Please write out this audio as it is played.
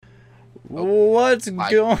What's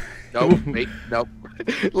going? Nope. Wait. Nope.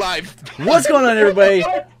 Live. What's going on, everybody?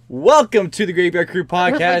 Welcome to the Graveyard Crew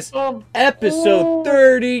Podcast, episode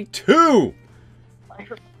 32.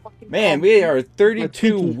 Man, we are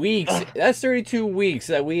 32 weeks. That's 32 weeks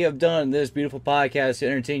that we have done this beautiful podcast to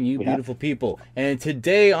entertain you beautiful people. And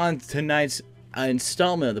today, on tonight's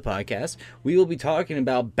installment of the podcast, we will be talking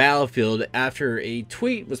about Battlefield after a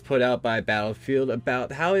tweet was put out by Battlefield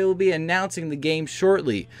about how it will be announcing the game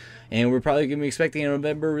shortly. And we're probably going to be expecting a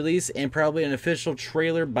November release and probably an official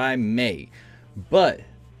trailer by May. But,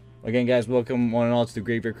 again, guys, welcome one and all to the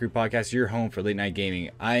Graveyard Crew Podcast, your home for late night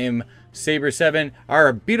gaming. I am Saber7,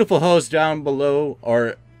 our beautiful host down below,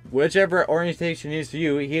 or whichever orientation is to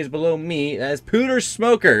you. He is below me. That is Pooter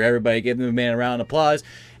Smoker. Everybody give the man a round of applause.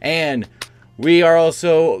 And we are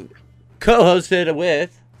also co-hosted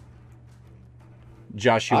with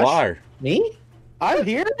Joshua. Me? I'm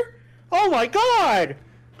here? Oh my god!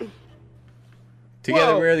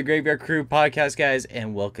 Together, Whoa. we're the Graveyard Crew Podcast, guys,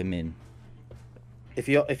 and welcome in. If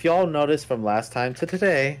y'all noticed from last time to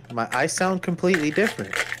today, I sound completely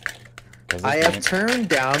different. I have turned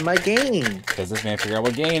down my gain. Does this man figure out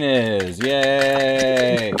what gain is?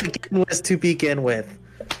 Yay! Was to begin with.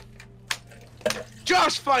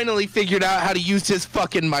 Josh finally figured out how to use his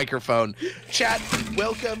fucking microphone. Chat,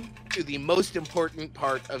 welcome to the most important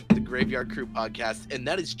part of the Graveyard Crew Podcast, and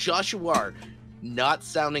that is Joshua not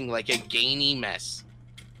sounding like a gainy mess.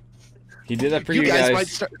 He did that for you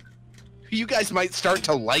guys. You guys might start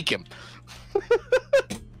to like him.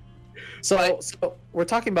 So we're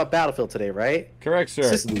talking about Battlefield today, right? Correct,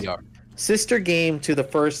 sir. We are. Sister game to the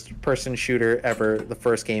first-person shooter ever, the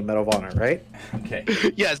first game, Medal of Honor, right? Okay.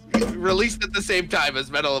 Yes, released at the same time as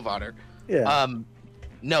Medal of Honor. Yeah.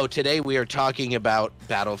 No, today we are talking about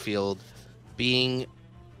Battlefield being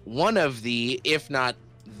one of the, if not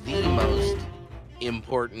the most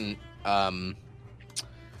important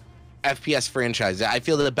FPS franchise. I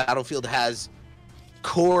feel that Battlefield has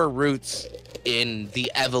core roots in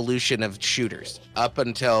the evolution of shooters up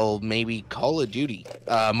until maybe Call of Duty.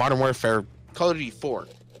 Modern Warfare, Call of Duty 4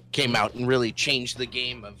 came out and really changed the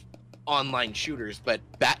game of online shooters, but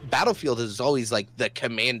Battlefield is always like the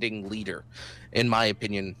commanding leader, in my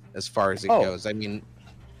opinion, as far as it goes. I mean,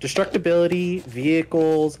 destructibility,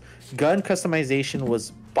 vehicles, gun customization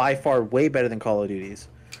was by far way better than Call of Duty's.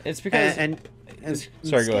 It's because... Sorry,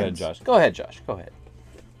 go ahead, Josh. Go ahead.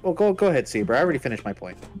 Well, go ahead, Saber. I already finished my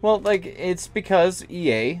point. Well, like, it's because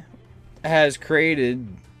EA has created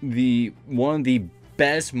one of the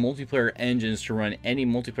best multiplayer engines to run any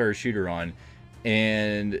multiplayer shooter on,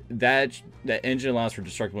 and that engine allows for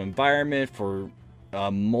destructible environment, for a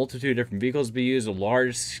multitude of different vehicles to be used, a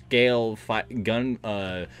large scale fighting,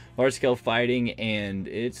 and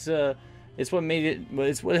it's what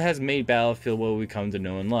has made Battlefield what we come to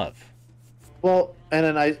know and love. Well, and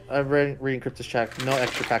then I'm reading Crypto's chat. No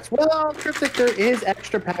extra packs. Well, Cryptic, there is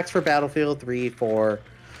extra packs for Battlefield 3, 4,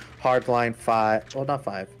 Hardline 5. Well, not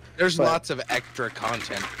 5. There's lots of extra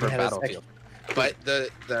content for Battlefield, but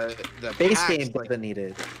the base packs, game doesn't need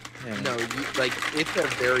it. Yeah. No, it's a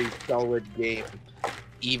very solid game,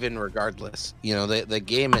 even regardless. You know, the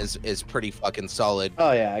game is pretty fucking solid.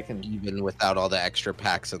 Oh yeah, I can even without all the extra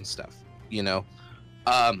packs and stuff. You know,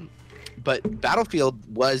 but Battlefield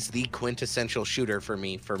was the quintessential shooter for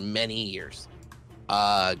me for many years.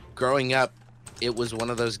 Growing up, it was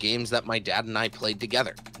one of those games that my dad and I played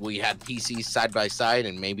together. We had PCs side by side,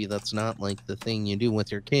 and maybe that's not like the thing you do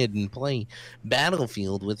with your kid and play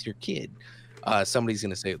Battlefield with your kid. Somebody's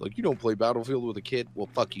gonna say, like, you don't play Battlefield with a kid. Well,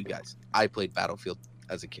 fuck you guys. I played Battlefield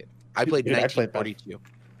as a kid. I played 1942.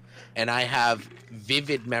 And I have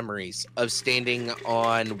vivid memories of standing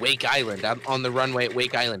on Wake Island, on the runway at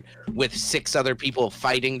Wake Island, with 6 other people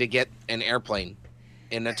fighting to get an airplane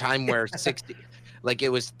in a time where 60, like it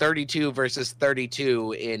was 32 versus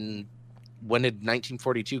 32 in, when did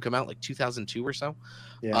 1942 come out? Like 2002 or so?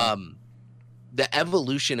 Yeah. The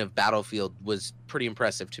evolution of Battlefield was pretty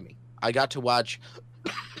impressive to me. I got to watch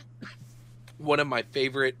one of my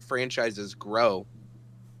favorite franchises grow.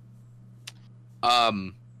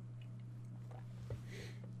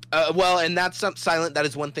 Well, and that's silent. That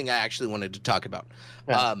is one thing I actually wanted to talk about.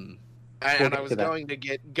 Yeah. And I was going to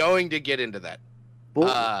get into that.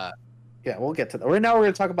 Yeah, we'll get to that. Right now, we're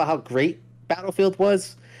going to talk about how great Battlefield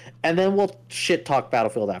was, and then we'll shit talk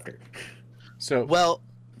Battlefield after. So, well,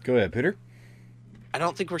 go ahead, Peter. I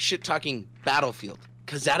don't think we're shit talking Battlefield,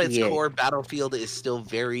 because at its core, Battlefield is still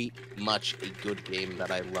very much a good game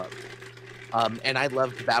that I love. And I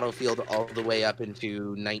loved Battlefield all the way up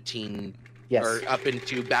into Yes. Or up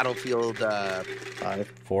into Battlefield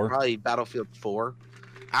 4. Probably Battlefield 4.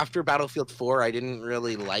 after Battlefield 4, I didn't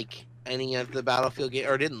really like any of the Battlefield games,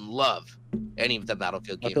 or didn't love any of the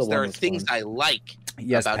Battlefield games. There are things I like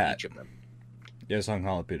about Pat. each of them. Yes, on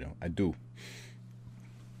Jalapeno. I do.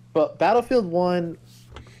 But Battlefield 1,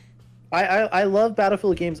 I love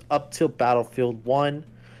Battlefield games up till Battlefield 1,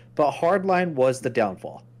 but Hardline was the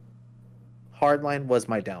downfall. Hardline was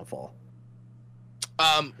my downfall.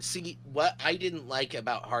 See, what I didn't like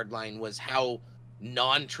about Hardline was how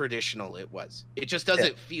non-traditional it was. It just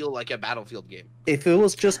doesn't feel like a Battlefield game. If it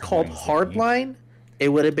was just called Hardline, it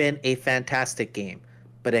would have been a fantastic game.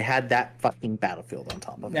 But it had that fucking Battlefield on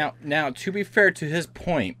top of it. Now, to be fair to his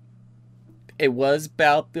point, it was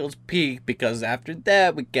Battlefield's peak because after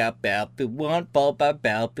that we got Battlefield 1 followed by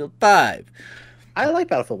Battlefield 5. I like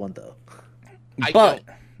Battlefield 1 though. But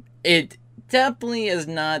it definitely is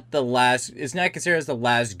not the last. It's not considered as the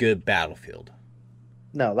last good Battlefield.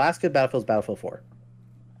 No, last good Battlefield is Battlefield 4.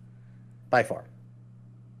 By far.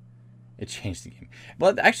 It changed the game.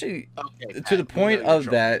 But actually, to the point of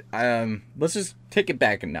that, let's just take it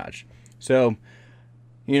back a notch. So,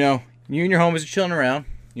 you know, you and your homies are chilling around,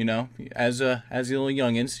 you know, as the little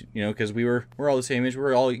youngins, you know, because we're all the same age.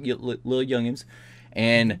 We're all little youngins.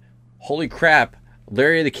 And holy crap,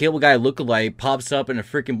 Larry the Cable Guy lookalike pops up in a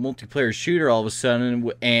freaking multiplayer shooter all of a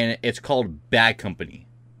sudden, and it's called Bad Company.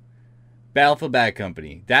 Battlefield Bad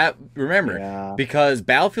Company. That, remember, because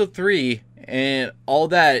Battlefield 3 and all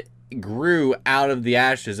that grew out of the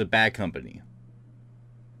ashes of Bad Company.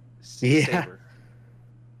 Yeah.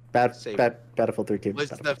 Battlefield 3 came. Was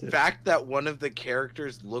the fact that one of the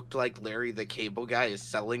characters looked like Larry the Cable Guy a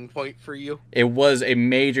selling point for you? It was a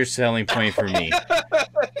major selling point for me.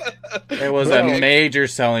 It was a major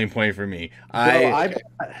selling point for me.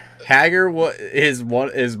 Hager is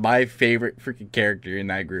my favorite freaking character in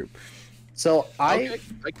that group. So I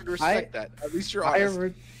could respect that. At least you're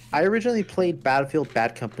honest. I originally played Battlefield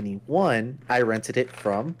Bad Company 1. I rented it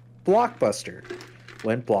from Blockbuster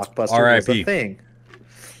when Blockbuster was a thing.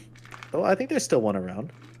 Oh, I think there's still one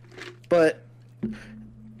around. But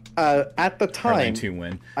at the time, Hardline 2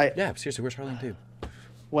 win. Yeah, seriously, where's Hardline 2?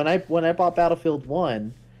 When I bought Battlefield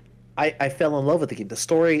 1, I fell in love with the game. The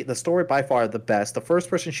story by far the best. The first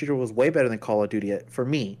person shooter was way better than Call of Duty for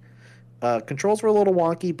me. Controls were a little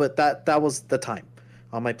wonky, but that was the time.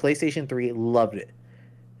 On my PlayStation 3, loved it.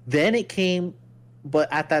 Then it came,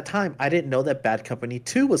 but at that time, I didn't know that Bad Company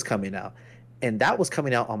 2 was coming out. And that was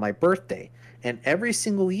coming out on my birthday. And every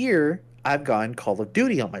single year, I've gotten Call of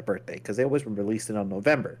Duty on my birthday because they always released it on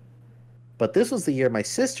November. But this was the year my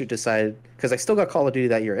sister decided, because I still got Call of Duty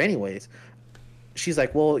that year anyways. She's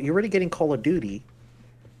like, well, you're already getting Call of Duty.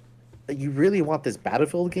 You really want this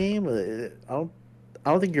Battlefield game? I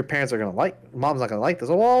don't think your parents are going to like, mom's not going to like this.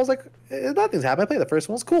 Well, I was like, nothing's happened. I played the first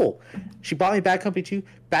one. It's cool. She bought me Bad Company 2.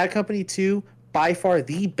 Bad Company 2, by far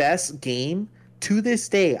the best game to this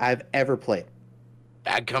day I've ever played.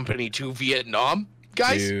 Bad Company 2 Vietnam?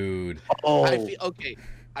 Guys? Dude. Oh.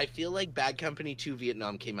 I feel like Bad Company 2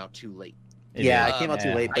 Vietnam came out too late. It came out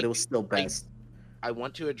too late, but it was still best. I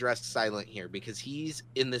want to address Silent here because he's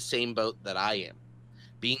in the same boat that I am,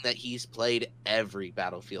 being that he's played every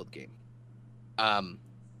Battlefield game.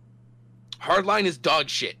 Hardline is dog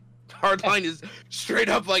shit. Hardline is straight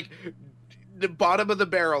up like the bottom of the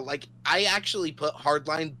barrel. Like, I actually put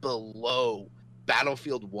Hardline below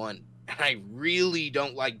Battlefield 1, and I really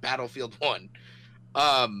don't like Battlefield 1.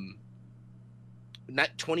 Not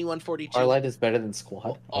 2142. Hardline is better than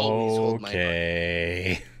Squad. Always hold my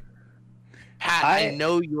breath. Pat, I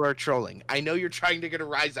know you are trolling. I know you're trying to get a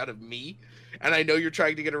rise out of me, and I know you're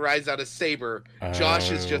trying to get a rise out of Saber.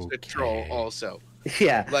 Josh is just a troll also.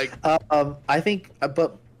 Yeah. Like, I think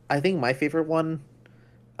my favorite one,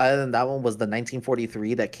 other than that one, was the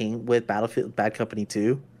 1943 that came with Battlefield Bad Company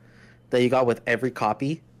 2, that you got with every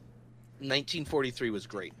copy. 1943 was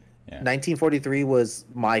great. Yeah. 1943 was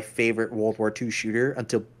my favorite World War II shooter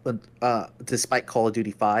until, despite Call of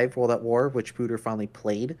Duty 5 World at War, which Pooter finally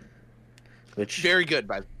played. Which very good,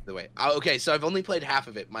 by the way. Okay, so I've only played half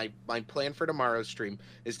of it. My plan for tomorrow's stream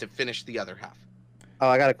is to finish the other half. Oh,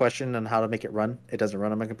 I got a question on how to make it run. It doesn't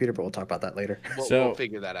run on my computer, but we'll talk about that later. We'll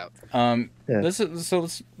figure that out. Let's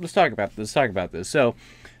talk about this. So,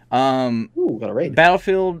 got a raid.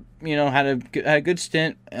 Battlefield, had a good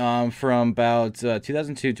stint from about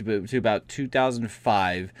 2002 to about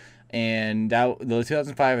 2005. And the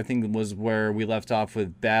 2005, I think, was where we left off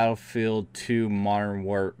with Battlefield 2 Modern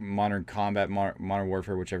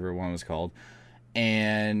Warfare, whichever one was called.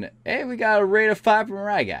 And, hey, we got a rate of 5 from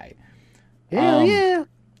Rye Guy. Hell yeah.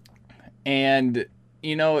 And,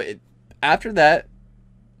 after that,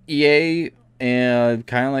 EA kind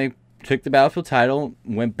of like took the Battlefield title,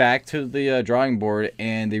 went back to the drawing board,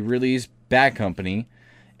 and they released Bad Company.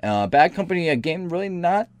 Bad Company, a game really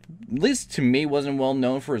not, at least to me, wasn't well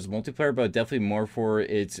known for its multiplayer, but definitely more for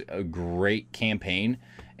its great campaign.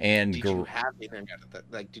 And did you have internet at that?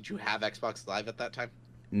 Like, did you have Xbox Live at that time?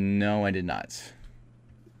 No, I did not.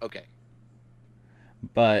 Okay.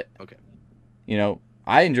 But okay, you know,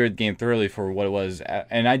 I enjoyed the game thoroughly for what it was,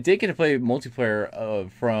 and I did get to play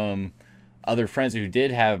multiplayer from other friends who did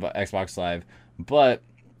have Xbox Live. But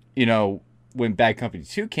you know, when Bad Company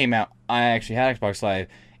 2 came out, I actually had Xbox Live,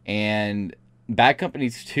 and Bad Company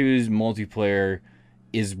 2's multiplayer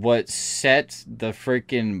is what set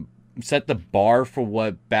the bar for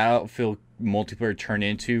what Battlefield multiplayer turned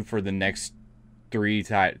into for the next 3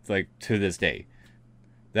 to this day.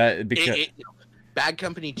 That because Bad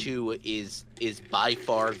Company 2 is by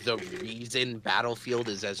far the reason Battlefield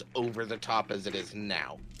is as over the top as it is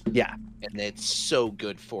now. Yeah, and it's so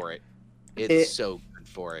good for it. It's so good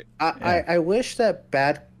for it. I wish that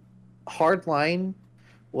Hardline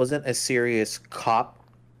wasn't a serious cop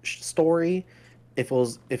story. If it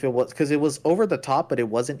was, because it was over the top, but it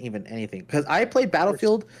wasn't even anything. Because I played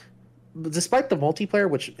Battlefield, despite the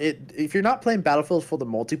multiplayer. If you're not playing Battlefield for the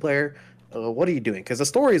multiplayer, what are you doing? Because the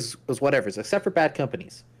story was whatever, except for Bad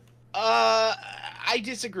Companies. I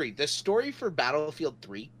disagree. The story for Battlefield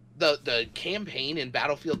 3, the campaign in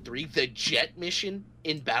Battlefield 3, the jet mission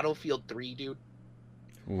in Battlefield 3, dude.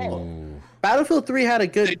 Ooh. Battlefield 3 had a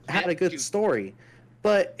good story,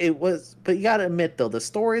 but you gotta admit though, the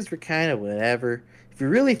stories were kind of whatever. If you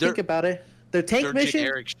really think about it, they're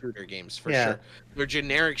generic shooter games for sure. They're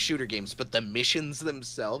generic shooter games, but the missions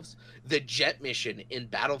themselves, the jet mission in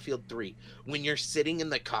Battlefield 3, when you're sitting in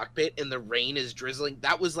the cockpit and the rain is drizzling,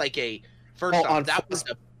 that was like that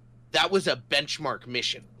was a benchmark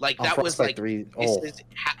mission. Like that was like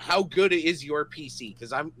how good is your PC?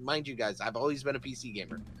 Because mind you guys, I've always been a PC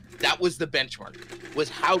gamer. That was the benchmark. Was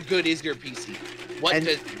how good is your PC? What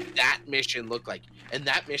does that mission look like? And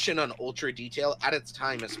that mission on Ultra Detail at its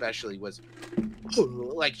time especially was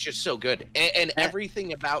like just so good. And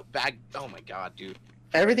everything about oh my god, dude.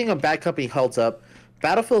 Everything on Bad Company holds up.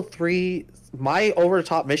 Battlefield 3, my over the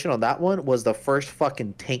top mission on that one was the first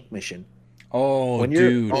fucking tank mission. Oh,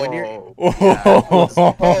 dude!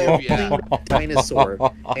 Dinosaur,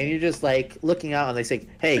 and you're just like looking out, and they say,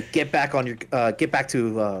 "Hey, get back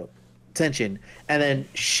to tension," and then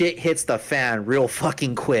shit hits the fan real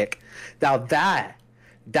fucking quick. Now that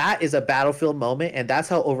is a Battlefield moment, and that's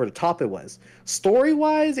how over the top it was. Story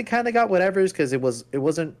wise, it kind of got whatever's because it was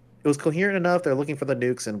coherent enough. They're looking for the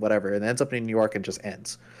nukes and whatever, and it ends up in New York and just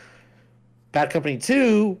ends. Bad Company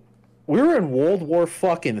 2, we were in World War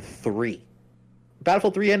fucking 3.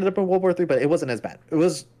 Battlefield 3 ended up in World War 3, but it wasn't as bad. It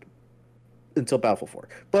was until Battlefield 4.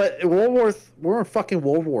 But we're in fucking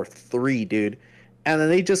World War 3, dude. And then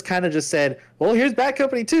they just kind of just said, well, here's Bad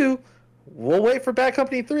Company 2. We'll wait for Bad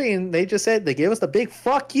Company 3. And they just said, they gave us the big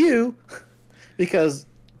fuck you because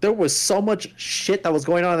there was so much shit that was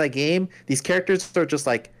going on in that game. These characters are just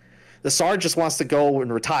like, the Sarge just wants to go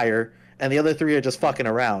and retire, and the other 3 are just fucking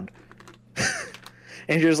around.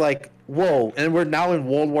 And you're just like, whoa. And we're now in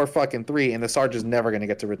World War fucking 3, and the Sarge is never going to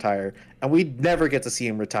get to retire. And we never get to see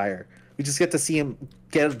him retire. We just get to see him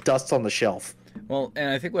get dust on the shelf. Well, and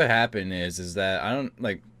I think what happened is that I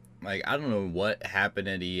don't know what happened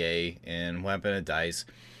at EA and what happened at DICE,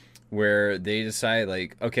 where they decide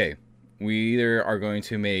like, okay, we either are going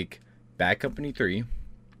to make Bad Company 3,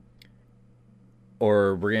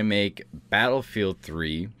 or we're going to make Battlefield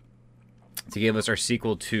 3 to give us our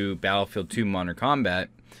sequel to Battlefield 2 Modern Combat,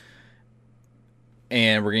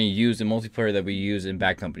 and we're going to use the multiplayer that we use in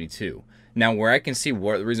Bad Company 2. Now, where I can see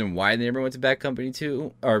what the reason why they never went to Bad Company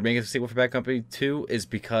 2, or make a sequel for Bad Company 2, is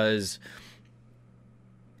because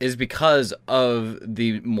of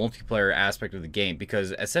the multiplayer aspect of the game.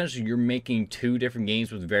 Because essentially, you're making 2 different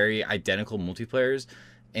games with very identical multiplayers,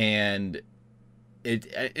 and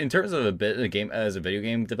in terms of a game as a video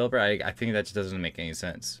game developer, I think that just doesn't make any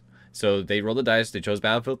sense. So they rolled the dice. They chose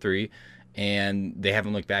Battlefield 3, and they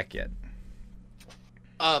haven't looked back yet.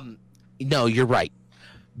 No, you're right.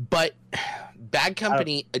 But Bad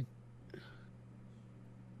Company. The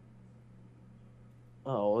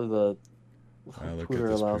Pooter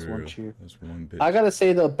allows one cheer. I gotta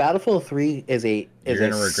say though, Battlefield 3 is a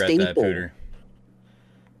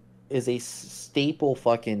staple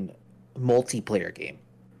fucking multiplayer game.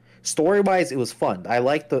 Story wise, it was fun. I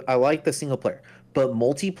like the single player. But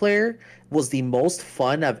multiplayer was the most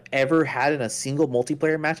fun I've ever had in a single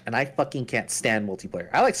multiplayer match, and I fucking can't stand multiplayer.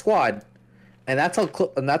 I like squad, and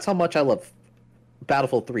that's how much I love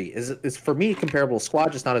Battlefield 3. Is for me comparable to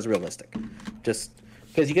squad, just not as realistic. Just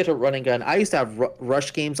because you get to run and gun. I used to have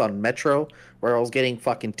rush games on Metro where I was getting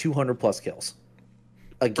fucking 200 plus kills.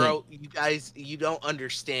 Bro, you guys, you don't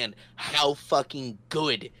understand how fucking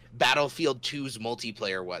good Battlefield 2's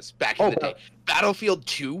multiplayer was back in the day. Battlefield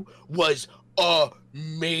 2 was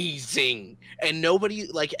amazing. And nobody,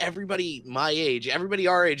 like everybody my age, everybody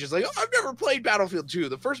our age is like, oh, I've never played Battlefield 2.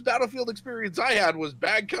 The first Battlefield experience I had was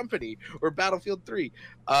Bad Company or Battlefield 3.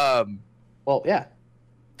 Well, yeah.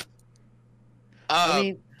 I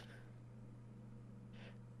mean,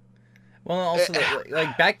 well, also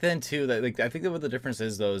like back then too. Like I think that what the difference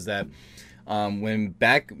is though is that when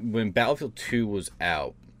Battlefield 2 was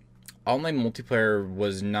out, online multiplayer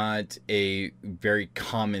was not a very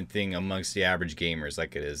common thing amongst the average gamers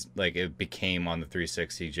like it became on the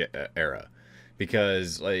 360 era.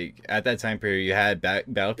 Because like at that time period you had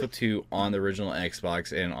Battlefield 2 on the original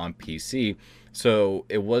Xbox and on PC, so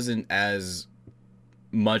it wasn't as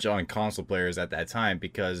much on console players at that time,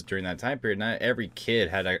 because during that time period not every kid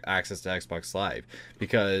had access to Xbox Live,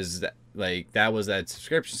 because like that was that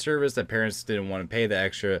subscription service that parents didn't want to pay the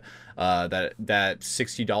extra that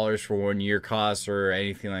 $60 for 1 year cost or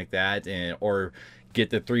anything like that, and or get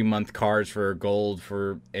the 3-month cards for gold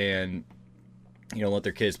and let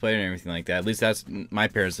their kids play and everything like that. At least that's my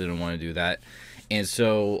parents didn't want to do that. And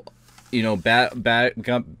so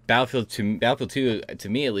Battlefield 2 to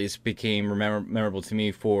me at least became memorable to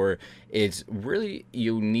me for its really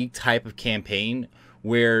unique type of campaign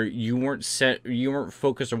where you weren't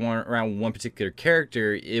focused around one particular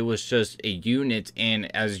character. It was just a unit,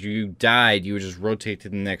 and as you died you would just rotate to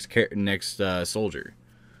the next soldier.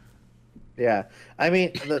 Yeah, I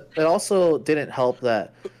mean it also didn't help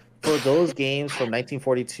that for those games from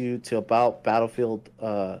 1942 to about Battlefield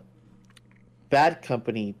Bad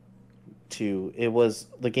Company 2,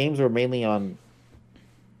 the games were mainly on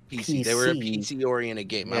PC. They were a PC oriented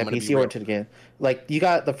game. Yeah, PC oriented game. Like you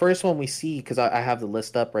got the first one we see, because I have the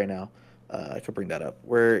list up right now. I could bring that up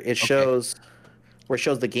where it shows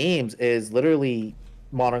the games is literally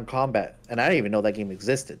Modern Combat, and I didn't even know that game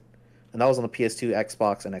existed, and that was on the PS2,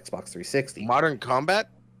 Xbox, and Xbox 360. Modern Combat.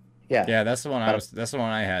 Yeah, that's the one that's the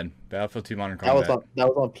one I had. Battlefield 2 Modern Combat. That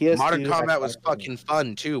was on PS2. Modern Combat Xbox was fucking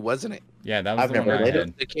fun too, wasn't it? Yeah, that was the one I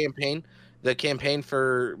had. The campaign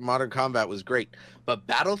for Modern Combat was great, but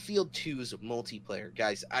Battlefield 2's multiplayer,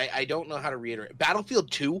 guys, I don't know how to reiterate. Battlefield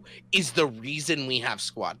 2 is the reason we have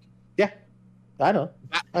Squad. Yeah, I know.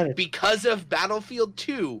 Because of Battlefield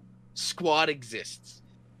 2, Squad exists.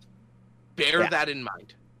 Bear that in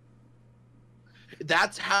mind.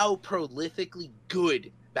 That's how prolifically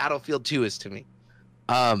good Battlefield 2 is to me.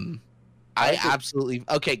 I absolutely...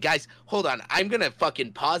 Okay, guys, hold on. I'm going to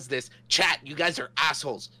fucking pause this. Chat, you guys are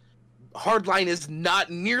assholes. Hardline is not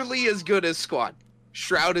nearly as good as Squad.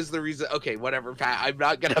 Shroud is the reason... Okay, whatever, Pat. I'm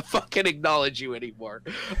not going to fucking acknowledge you anymore.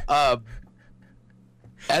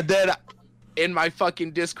 And then in my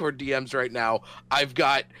fucking Discord DMs right now, I've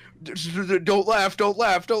got... Don't laugh, don't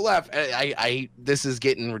laugh, don't laugh. This is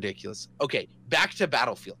getting ridiculous. Okay, back to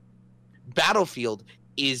Battlefield. Battlefield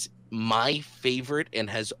is my favorite and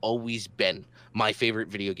has always been my favorite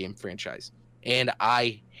video game franchise. And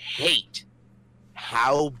I hate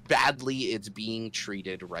how badly it's being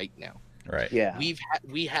treated right now. Right. Yeah.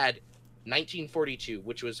 We had 1942,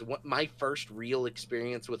 which was my first real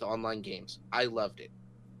experience with online games. I loved it.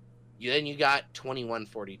 Then you got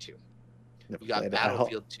 2142. You got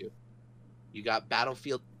Battlefield 2. You got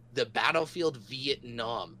the Battlefield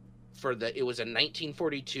Vietnam. It was a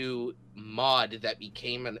 1942 mod that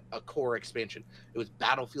became a core expansion. It was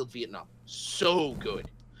Battlefield Vietnam. So good.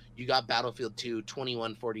 You got Battlefield 2,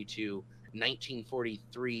 2142,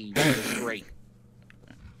 1943, which was great.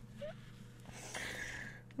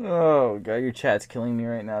 Oh god, your chat's killing me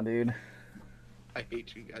right now, dude. I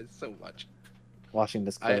hate you guys so much. Watching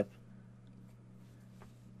this clip.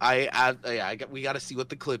 We got to see what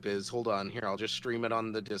the clip is. Hold on. Here, I'll just stream it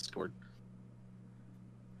on the Discord.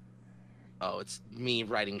 Oh, it's me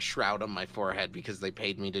writing Shroud on my forehead because they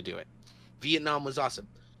paid me to do it. Vietnam was awesome.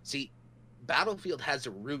 See, Battlefield has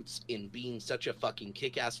roots in being such a fucking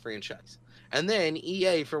kick-ass franchise. And then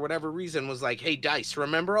EA, for whatever reason, was like, hey, DICE,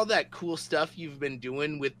 remember all that cool stuff you've been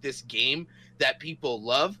doing with this game that people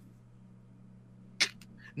love?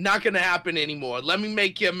 Not going to happen anymore. Let me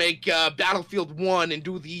make Battlefield 1 and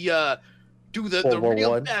do the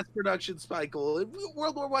real fast production cycle.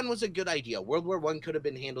 World War I was a good idea. World War I could have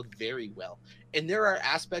been handled very well. And there are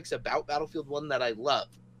aspects about Battlefield 1 that I love.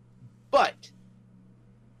 But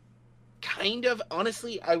kind of,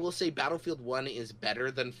 honestly, I will say Battlefield 1 is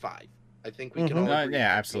better than 5. I think we can all agree.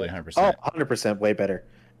 Yeah, absolutely, 100%. Oh, 100% way better.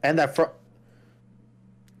 And I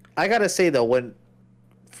got to say, though, when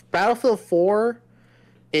Battlefield 4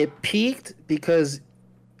 it peaked because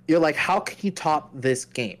you're like, how can you top this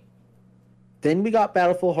game? Then we got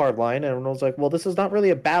Battlefield Hardline, and everyone was like, well, this is not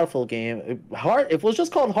really a Battlefield game. If it was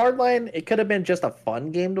just called Hardline, it could have been just a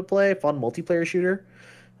fun game to play, fun multiplayer shooter.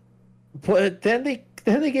 But then they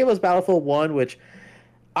gave us Battlefield 1, which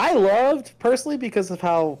I loved personally because of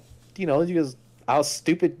how, because how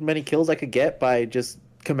stupid many kills I could get by just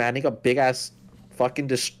commanding a big ass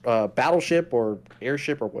fucking battleship or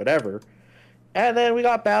airship or whatever. And then we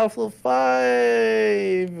got Battlefield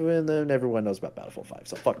 5, and then everyone knows about Battlefield 5,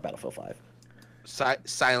 so fuck Battlefield 5.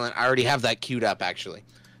 Silent. I already have that queued up, actually.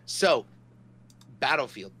 So,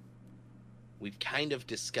 Battlefield. We've kind of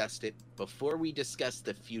discussed it. Before we discuss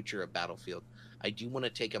the future of Battlefield, I do want to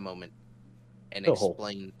take a moment and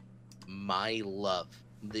explain my love.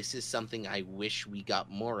 This is something I wish we got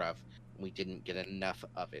more of. We didn't get enough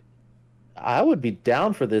of it. I would be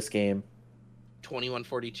down for this game.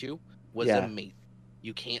 2142 was amazing.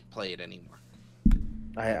 You can't play it anymore.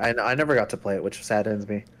 I never got to play it, which saddens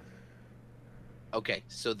me. Okay,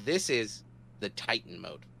 so this is the Titan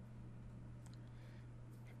mode.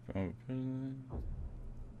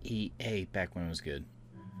 EA back when it was good.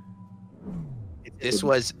 This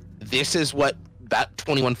is what that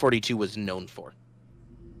 2142 was known for.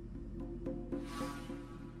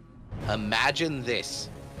 Imagine this.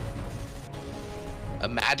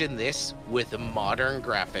 Imagine this with modern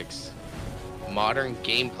graphics, modern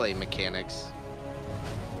gameplay mechanics.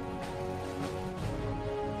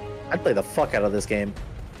 I'd play the fuck out of this game.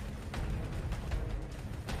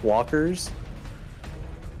 Walkers.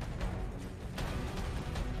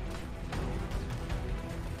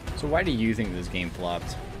 So why do you think this game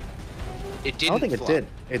flopped? It didn't. I don't think flop. it did.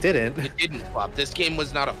 It didn't. It didn't flop. This game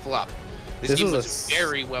was not a flop. This game was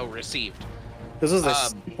very well received. This was a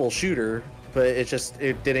simple shooter, but it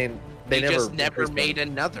didn't. They just never made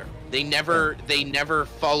another. They never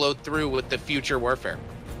followed through with the future warfare.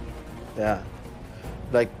 Yeah,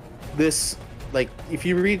 like this. Like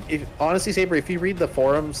honestly, Saber, if you read the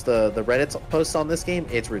forums, the Reddit posts on this game,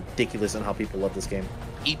 it's ridiculous in how people love this game.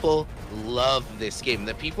 People love this game.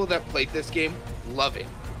 The people that played this game love it.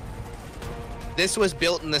 This was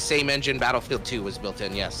built in the same engine Battlefield 2 was built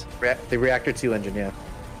in, yes. The Reactor 2 engine, yeah.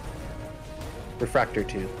 Refractor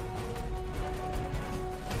 2.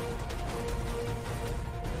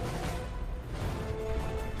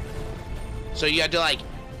 So you had to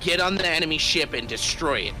get on the enemy ship and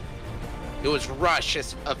destroy it. It was rush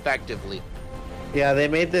effectively. Yeah, they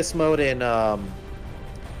made this mode in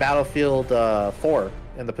Battlefield 4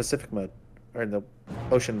 in the Pacific mode, or in the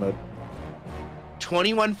Ocean mode.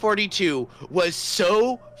 2142 was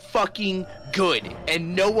so fucking good,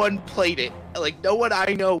 and no one played it. No one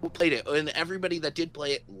I know played it, and everybody that did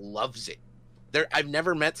play it loves it. I've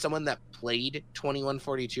never met someone that played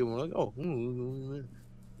 2142 and were like, oh, no.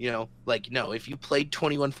 If you played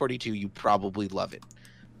 2142, you probably love it.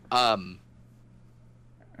 All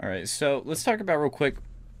right, so let's talk about real quick.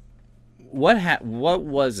 What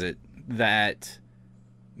was it that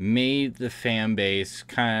made the fan base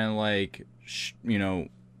kind of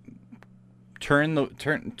turn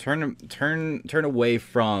away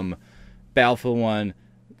from Battlefield 1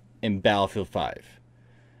 and Battlefield 5?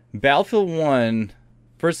 Battlefield 1,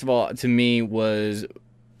 first of all, to me was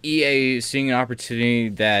EA seeing an opportunity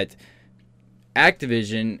that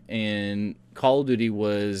Activision and Call of Duty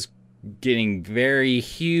was getting very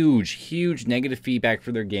huge negative feedback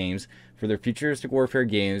for their games, for their futuristic warfare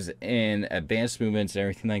games and advanced movements and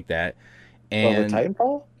everything like that. And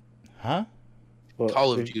Titanfall? Huh?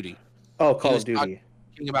 Call of Duty. Oh, Call of Duty.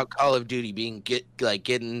 Talking about Call of Duty being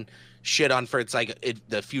getting shit on for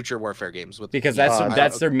the future warfare games because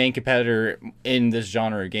that's their main competitor in this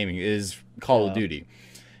genre of gaming is Call of Duty.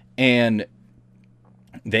 And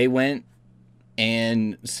they went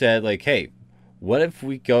and said hey, what if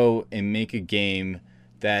we go and make a game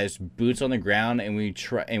that is boots on the ground, and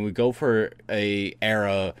we go for a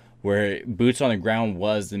era where boots on the ground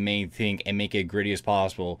was the main thing and make it gritty as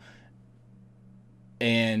possible.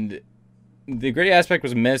 And the gritty aspect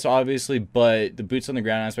was missed, obviously, but the boots on the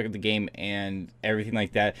ground aspect of the game and everything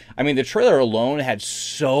like that. I mean, the trailer alone had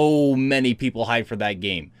so many people hyped for that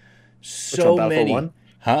game. So many. 1?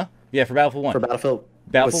 Huh? Yeah, for Battlefield 1. For Battlefield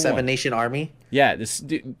with Seven Nation Army? Yeah,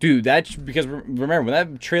 dude, that's because remember when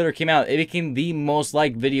that trailer came out, it became the most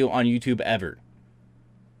liked video on YouTube ever.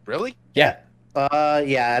 Really? Yeah.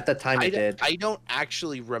 Yeah, at the time it did. I don't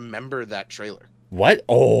actually remember that trailer. What?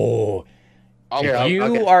 Oh. Here,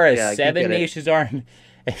 you are a Seven Nations Army.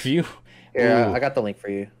 If you I got the link for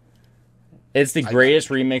you. It's the greatest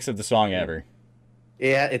remix of the song ever.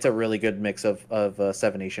 Yeah, it's a really good mix of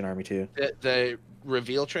Seven Nation Army too. The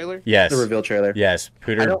reveal trailer? Yes. The reveal trailer. Yes.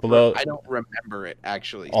 Pooter below. I don't remember it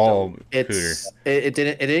actually. Oh, It's Pooter. it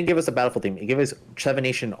didn't give us a Battlefield theme. It gave us Seven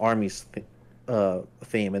Nation Armies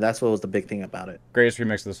theme, and that's what was the big thing about it. Greatest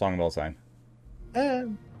remix of the song of all time.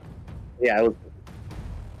 Yeah, it was.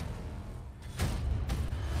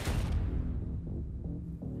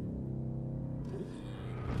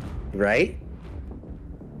 Right?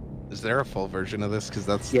 Is there a full version of this? Because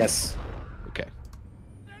that's Yes. okay.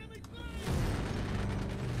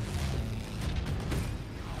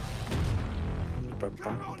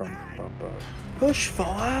 Push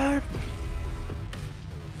forward.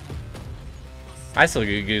 I still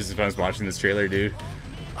get goosebumps watching this trailer, dude.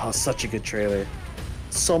 Oh, such a good trailer.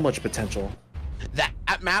 So much potential. That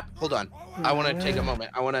map. Hold on. I want to take a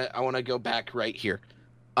moment. I want to go back right here.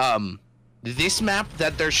 This map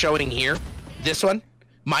that they're showing here, this one,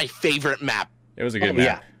 my favorite map. It was a good Oh, map.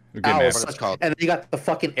 yeah. A good map. What it's called. And then you got the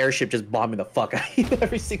fucking airship just bombing the fuck out of you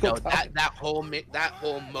every single No, time. that whole mode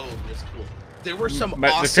was cool. There were some My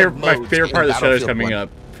awesome favorite part of the trailer is Battlefield coming 1. up.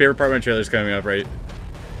 Favorite part of my trailer is coming up, right?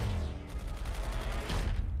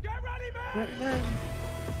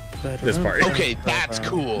 This part. Okay, that's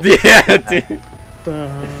cool. Yeah, dude.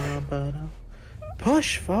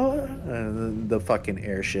 Push forward. The fucking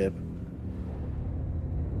airship.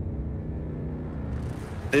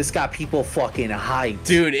 This got people fucking hyped.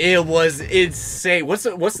 Dude, it was insane. What's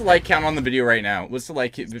the like count on the video right now? What's the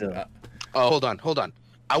like? Oh, hold on.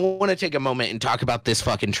 I want to take a moment and talk about this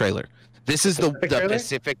fucking trailer. This is the trailer?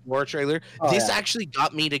 Pacific War trailer. Oh, This yeah. actually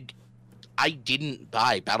got me to. I didn't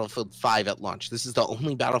buy Battlefield 5 at launch. This is the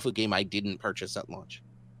only Battlefield game I didn't purchase at launch.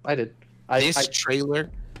 I did.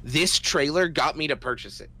 This trailer got me to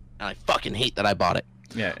purchase it, and I fucking hate that I bought it.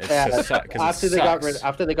 Yeah, it's just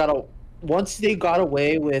after they got once they got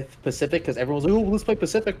away with Pacific, because everyone was like, "Oh, let's play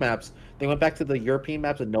Pacific maps." They went back to the European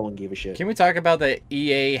maps, and no one gave a shit. Can we talk about that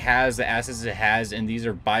EA has the assets it has, and these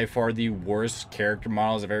are by far the worst character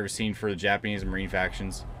models I've ever seen for the Japanese and Marine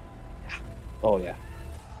factions? Oh yeah.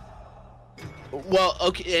 Well,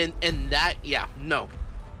 okay, and that, yeah, no.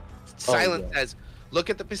 Silent yeah. says, look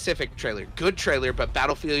at the Pacific trailer. Good trailer, but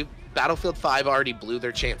Battlefield 5 already blew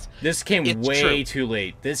their chance. This came It's way true. too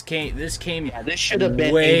late. This came Yeah, this should have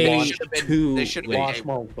been way a launch, too This should have been launch day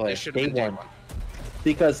mode one. play. This should Day have been day one. one.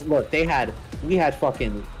 Because look, we had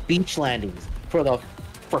fucking beach landings for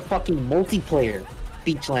fucking multiplayer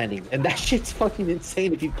beach landings, and that shit's fucking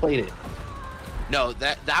insane if you played it. No,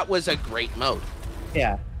 that was a great mode.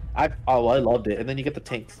 Yeah, I loved it. And then you get the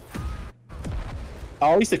tanks. I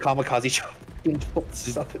always the kamikaze shot.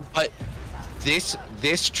 Something. But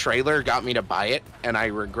this trailer got me to buy it, and I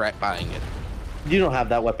regret buying it. You don't have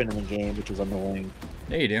that weapon in the game, which was annoying.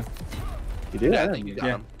 Yeah, you do. You do? Yeah, I that didn't you use got it.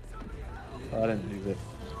 Yeah. 'em. Oh, I didn't use it.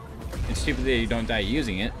 It's stupid that you don't die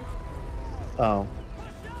using it. Oh.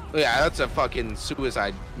 Yeah, that's a fucking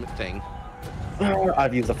suicide thing.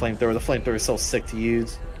 I've used the flamethrower. The flamethrower is so sick to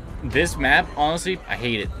use. This map, honestly, I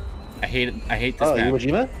hate it. I hate it. I hate this Oh, map. Iwo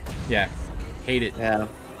Jima? Yeah, hate it. Yeah.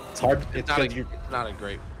 It's hard. It's not a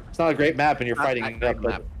great. It's not a great map, and you're Not fighting a it great up. But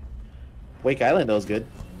map. Wake Island though is good.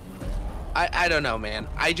 I don't know, man.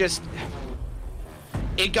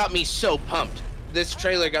 It got me so pumped. This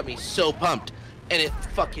trailer got me so pumped, and it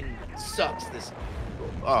fucking sucks.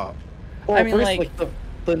 Oh, Well, I mean, first, like-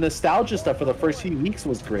 the nostalgia stuff for the first few weeks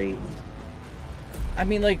was great. I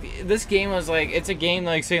mean, like, this game was like, it's a game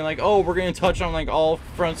like saying like, oh, we're gonna touch on like all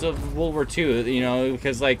fronts of World War II, you know,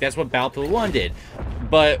 because like that's what Battlefield 1 did.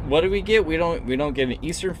 But what do we get? We don't get an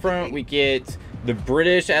Eastern Front. We get the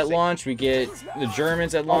British at launch. We get the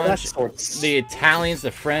Germans at Oh, that launch. sword's- The Italians,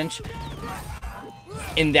 the French,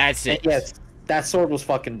 and that's And it. yes, that sword was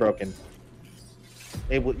fucking broken.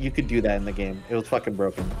 You could do that in the game. It was fucking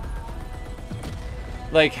broken.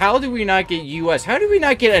 Like, how do we not get U.S.? How do we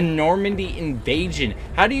not get a Normandy invasion?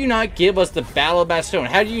 How do you not give us the Battle of Bastogne?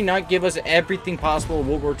 How do you not give us everything possible in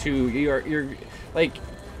World War II? You're like,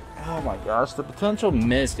 oh my gosh, the potential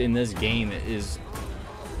missed in this game is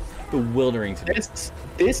bewildering to me.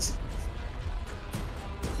 This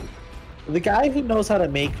the guy who knows how to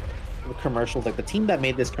make the commercials, like the team that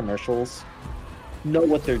made this commercials, know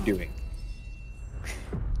what they're doing.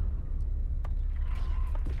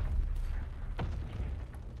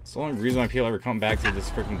 It's the only reason why people ever come back to this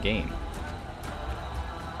freaking game.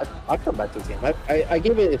 I'll come back to this game. I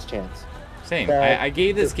gave it its chance. Same. But- I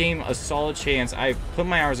gave this game a solid chance. I put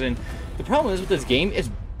my hours in. The problem is with this game, it's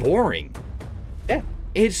boring. Yeah.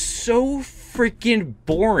 It's so freaking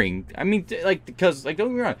boring. I mean, like, because, like, don't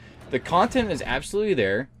get me wrong, the content is absolutely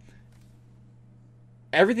there.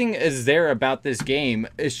 Everything is there about this game.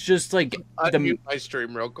 It's just like unmute my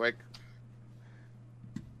stream real quick.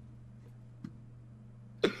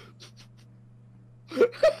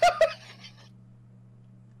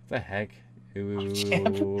 The heck? Ooh,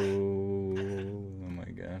 oh my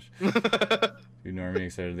gosh. Dude, Norman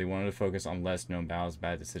said they wanted to focus on less known battles,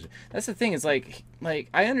 bad decision. That's the thing. It's like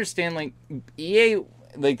I understand like EA,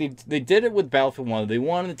 like they did it with Battlefield 1. They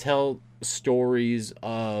wanted to tell stories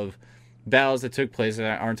of battles that took place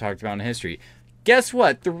that aren't talked about in history. Guess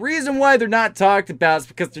what? The reason why they're not talked about is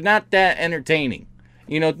because they're not that entertaining.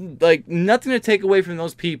 You know, like nothing to take away from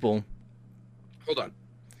those people. Hold on.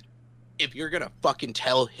 If you're gonna fucking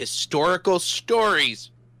tell historical stories,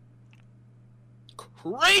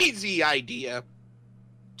 crazy idea,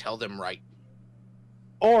 tell them right.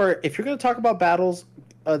 Or if you're going to talk about battles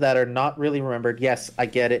that are not really remembered, yes, I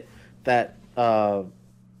get it that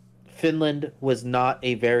Finland was not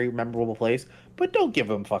a very memorable place, but don't give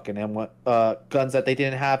them fucking M1 guns that they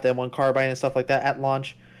didn't have, the M1 carbine and stuff like that at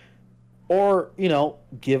launch. Or, you know,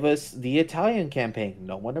 give us the Italian campaign.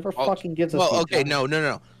 No one ever fucking gives us well, the okay, Italian.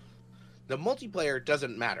 no. The multiplayer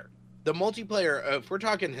doesn't matter. The multiplayer, if we're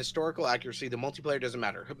talking historical accuracy, the multiplayer doesn't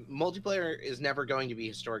matter. Multiplayer is never going to be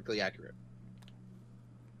historically accurate.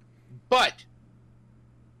 But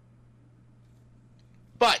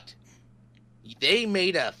they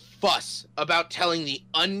made a fuss about telling the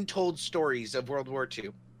untold stories of World War II.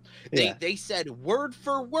 They said word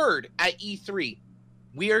for word at E3,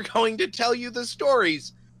 we are going to tell you the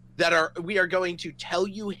stories we are going to tell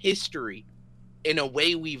you history in a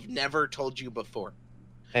way we've never told you before.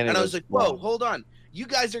 And I was like, whoa, hold on. You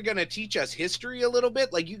guys are going to teach us history a little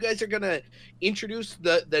bit? Like, you guys are going to introduce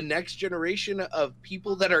the next generation of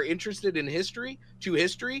people that are interested in history to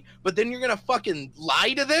history, but then you're going to fucking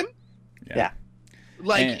lie to them? Yeah.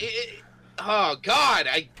 Like, oh, God.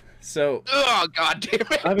 Oh, God damn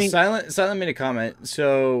it. I mean, Silent made a comment.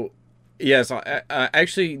 So, yes,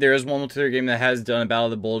 actually, there is one multiplayer game that has done a Battle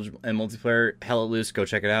of the Bulge and multiplayer. Hell Let Loose. Go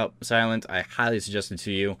check it out. Silent, I highly suggest it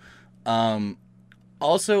to you.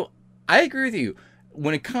 Also, I agree with you.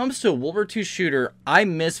 When it comes to a World War II shooter, I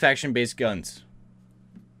miss faction-based guns.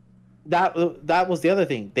 that was the other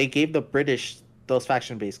thing. They gave the British those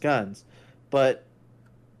faction-based guns, but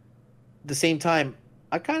at the same time,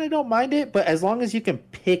 I kind of don't mind it. But as long as you can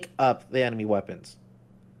pick up the enemy weapons,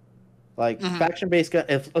 like faction-based gun,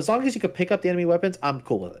 as long as you can pick up the enemy weapons, I'm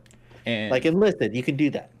cool with it. And like Enlisted, you can do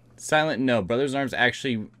that. Silent, no. Brothers in Arms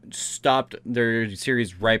actually stopped their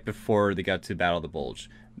series right before they got to Battle of the Bulge.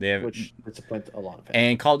 Which disappoints a lot of fans.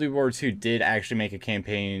 And Call of Duty World War II did actually make a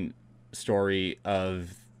campaign story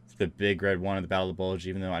of the Big Red One of the Battle of the Bulge,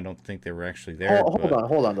 even though I don't think they were actually there.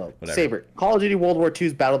 Hold on though. Whatever. Saber, Call of Duty World War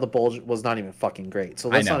II's Battle of the Bulge was not even fucking great. So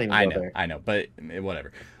let's not even go there. I know, but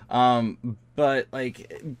whatever. But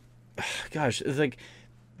like, gosh, it's like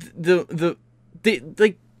the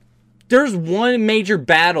like. There's one major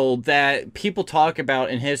battle that people talk about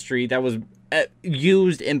in history that was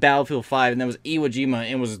used in Battlefield 5, and that was Iwo Jima, and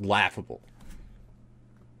it was laughable.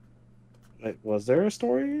 Wait, was there a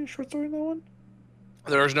short story in that one?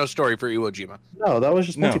 There was no story for Iwo Jima. No, that was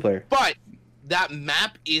just multiplayer. But that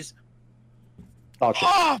map is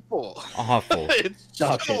awful. It's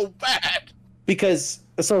so bad. Because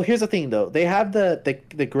so here's the thing though, they have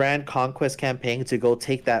the Grand Conquest campaign to go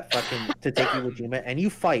take that fucking to take Iwo Jima, and you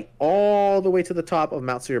fight all the way to the top of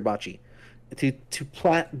Mount Suribachi to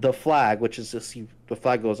plant the flag, which is just the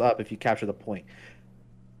flag goes up if you capture the point.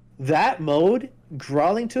 That mode,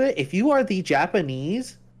 growling to it, if you are the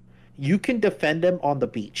Japanese, you can defend them on the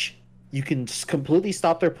beach. You can just completely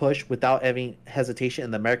stop their push without any hesitation,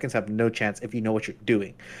 and the Americans have no chance if you know what you're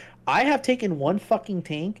doing. I have taken one fucking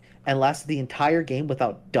tank and lasted the entire game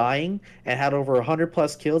without dying and had over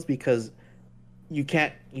 100+ kills because they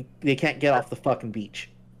can't get off the fucking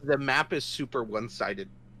beach. The map is super one-sided.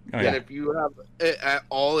 Oh, and yeah. if you have at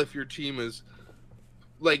all, if your team is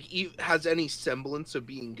like has any semblance of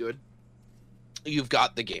being good, you've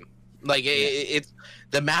got the game. Like it's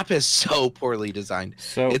the map is so poorly designed.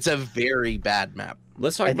 So it's a very bad map.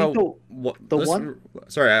 Let's talk about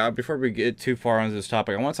Sorry, before we get too far onto this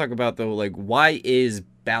topic, I want to talk about though, like, why is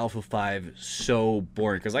Battlefield 5 so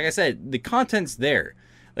boring? Because, like I said, the content's there.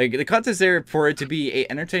 Like, the content's there for it to be a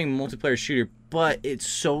entertaining multiplayer shooter, but it's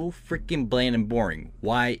so freaking bland and boring.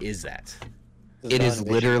 Why is that? It is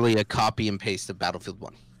literally a copy and paste of Battlefield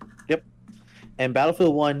 1. Yep. And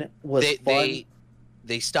Battlefield 1 was fun.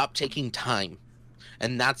 They stopped taking time,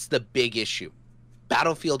 and that's the big issue.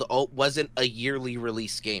 Battlefield wasn't a yearly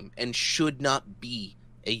release game and should not be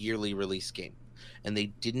a yearly release game. And they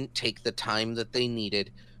didn't take the time that they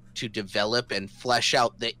needed to develop and flesh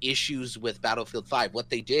out the issues with Battlefield 5. What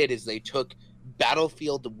they did is they took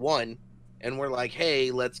Battlefield 1 and were like, hey,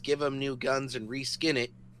 let's give them new guns and reskin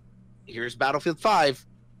it. Here's Battlefield 5.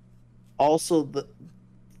 Also,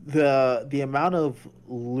 the amount of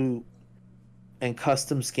loot and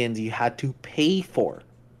custom skins you had to pay for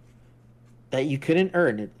that you couldn't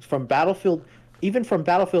earn it from Battlefield, even from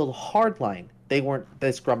Battlefield Hardline, they weren't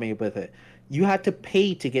this grummy with it. You had to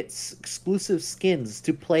pay to get exclusive skins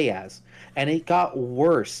to play as, and it got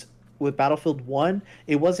worse with Battlefield 1.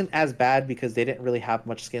 It wasn't as bad because they didn't really have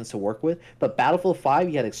much skins to work with, but Battlefield 5,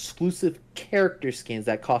 you had exclusive character skins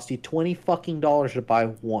that cost you 20 fucking dollars to buy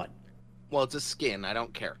one. Well, it's a skin. I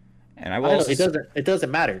don't care. And I I will know, also it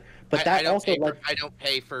doesn't matter. But that also I don't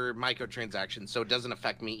pay for microtransactions, so it doesn't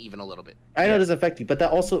affect me even a little bit. I know it doesn't affect you, but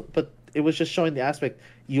it was just showing the aspect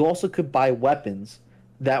you also could buy weapons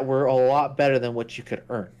that were a lot better than what you could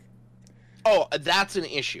earn. Oh, that's an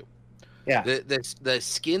issue. Yeah. The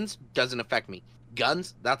skins doesn't affect me.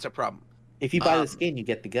 Guns, that's a problem. If you buy the skin, you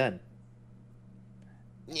get the gun.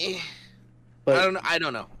 Yeah. But I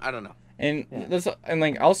don't know. and that's and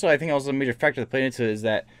like also I think also a major factor that played into it is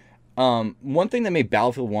that one thing that made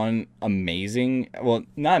Battlefield 1 amazing, well,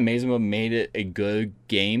 not amazing, but made it a good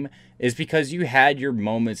game, is because you had your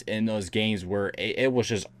moments in those games where it was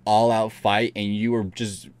just all out fight and you were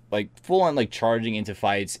just like full on like charging into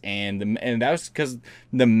fights, and that was because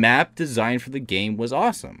the map design for the game was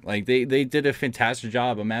awesome. Like they did a fantastic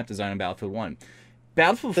job of map design in Battlefield 1.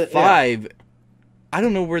 Battlefield 5, I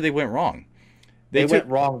don't know where they went wrong. They went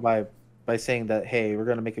wrong by saying that, hey, we're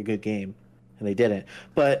gonna make a good game, and they didn't.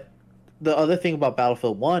 But the other thing about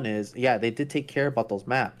Battlefield 1 is, yeah, they did take care about those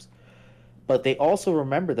maps. But they also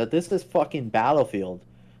remember that this is fucking Battlefield.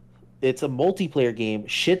 It's a multiplayer game.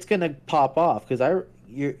 Shit's gonna pop off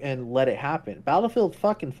and let it happen. Battlefield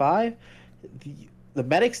fucking 5, the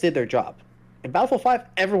medics did their job. In Battlefield 5,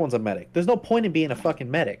 everyone's a medic. There's no point in being a fucking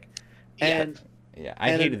medic. And yeah,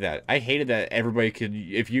 I hated that. I hated that everybody could,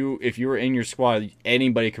 if you were in your squad,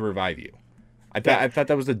 anybody could revive you. I thought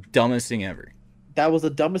that was the dumbest thing ever. That was the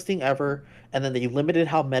dumbest thing ever. And then they limited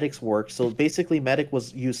how medics work. So basically, medic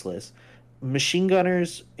was useless. Machine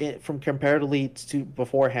gunners, from comparatively to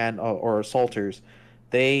beforehand, or assaulters,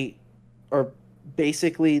 they are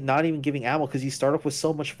basically not even giving ammo because you start off with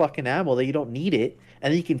so much fucking ammo that you don't need it,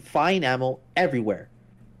 and then you can find ammo everywhere.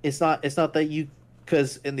 It's not that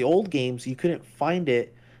because in the old games you couldn't find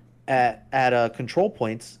it at control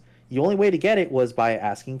points. The only way to get it was by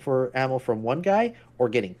asking for ammo from one guy or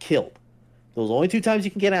getting killed. Those are the only two times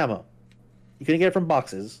you can get ammo. You couldn't get it from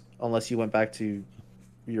boxes unless you went back to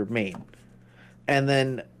your main. And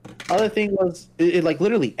then other thing was it like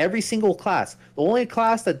literally every single class. The only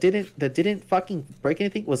class that didn't fucking break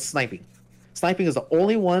anything was sniping. Sniping is the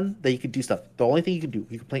only one that you could do stuff. The only thing you can do.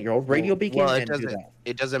 You can plant your own radio beacon and do that.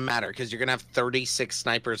 It doesn't matter because you're gonna have 36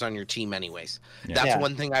 snipers on your team anyways. Yeah. That's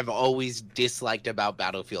one thing I've always disliked about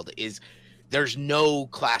Battlefield is there's no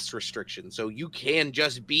class restriction. So you can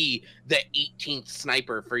just be the 18th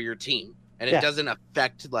sniper for your team. And it doesn't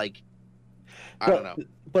affect I don't know.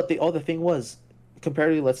 But the other thing was,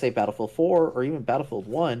 compared to, let's say, Battlefield 4 or even Battlefield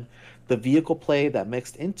 1, the vehicle play that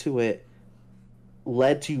mixed into it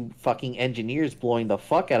led to fucking engineers blowing the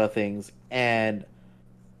fuck out of things, and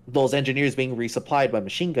those engineers being resupplied by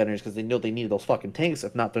machine gunners because they know they need those fucking tanks.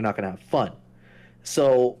 If not, they're not going to have fun.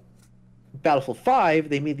 So Battlefield 5,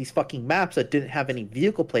 they made these fucking maps that didn't have any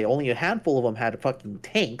vehicle play. Only a handful of them had fucking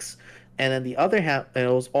tanks, and then the other half, and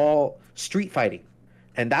it was all street fighting.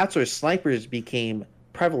 And that's where snipers became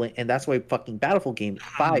prevalent, and that's why fucking Battlefield game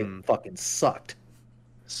 5 fucking sucked.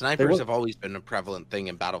 Snipers have always been a prevalent thing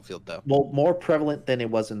in Battlefield, though. Well, more prevalent than it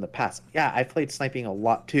was in the past. Yeah, I played sniping a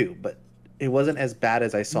lot too, but it wasn't as bad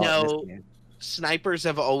as I saw in this game. Snipers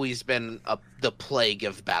have always been the plague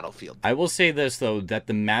of Battlefield. I will say this, though, that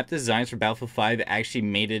the map designs for Battlefield 5 actually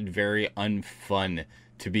made it very unfun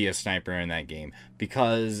to be a sniper in that game,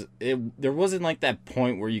 because there wasn't like that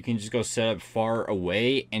point where you can just go set up far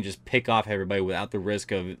away and just pick off everybody without the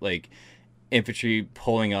risk of like infantry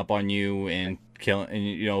pulling up on you and killing,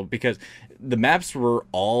 and because the maps were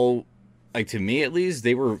all, like, to me at least,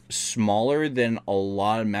 they were smaller than a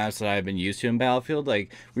lot of maps that I've been used to in Battlefield.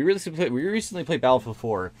 Like we recently played Battlefield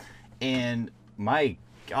 4, and my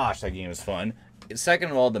gosh, that game was fun.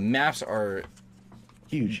 Second of all, the maps are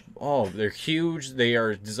huge. Oh, they're huge. They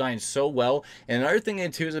are designed so well. And another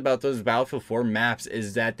thing too is about those Battlefield 4 maps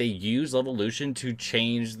is that they use Levolution to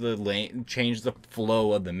change the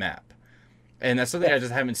flow of the map. And that's something I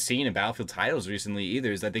just haven't seen in Battlefield titles recently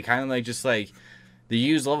either, is that they kind of they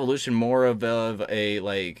use Levolution more of a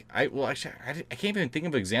I can't even think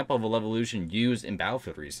of an example of a Levolution used in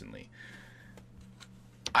Battlefield recently.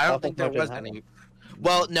 I don't think there was any.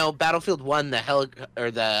 Well, no, Battlefield 1,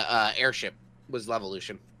 the airship was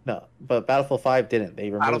Levolution. No, but Battlefield 5 didn't. They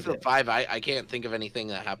removed Battlefield it. 5, I can't think of anything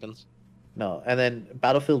that happens. No. And then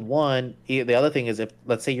Battlefield 1, the other thing is if,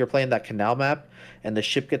 let's say you're playing that canal map and the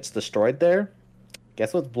ship gets destroyed there,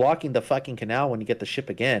 guess what's blocking the fucking canal when you get the ship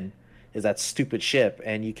again? Is that stupid ship,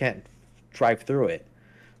 and you can't drive through it.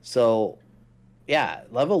 So, yeah,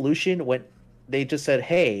 Levolution, when they just said,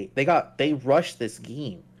 hey, they rushed this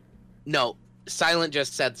game. No, Silent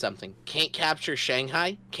just said something. Can't capture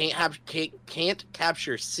Shanghai. Can't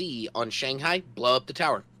capture C on Shanghai. Blow up the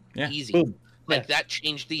tower. Yeah. Easy. Boom. Like Yeah. that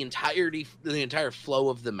changed the entire flow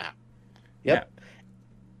of the map. Yep.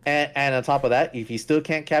 And on top of that, if you still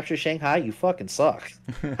can't capture Shanghai, you fucking suck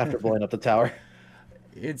after blowing up the tower.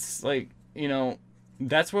 It's like,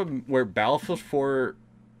 that's where Battlefield 4,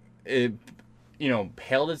 it,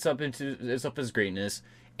 held its up as greatness,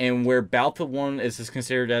 and where Battlefield 1 is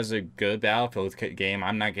considered as a good Battlefield game.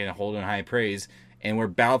 I'm not going to hold in high praise. And where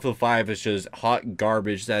Battlefield 5 is just hot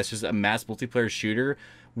garbage, that's just a mass multiplayer shooter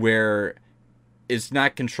where it's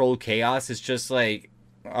not controlled chaos. It's just like,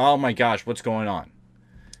 oh my gosh, what's going on?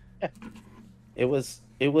 It was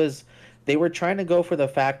they were trying to go for the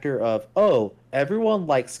factor of, oh, everyone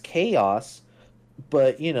likes chaos,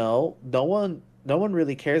 but no one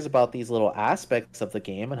really cares about these little aspects of the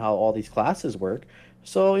game and how all these classes work.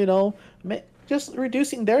 So, just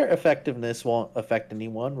reducing their effectiveness won't affect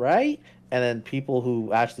anyone, right? And then people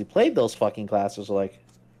who actually played those fucking classes are like,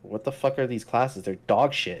 what the fuck are these classes? They're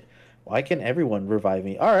dog shit. Why can everyone revive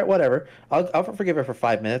me? All right, whatever. I'll forgive it for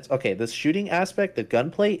 5 minutes. Okay, this shooting aspect, the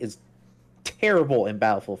gunplay is terrible in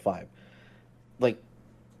Battlefield 5. Like,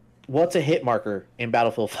 what's a hit marker in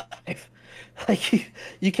Battlefield 5? Like,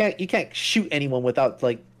 you can't shoot anyone without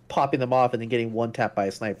like popping them off and then getting one tap by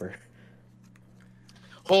a sniper.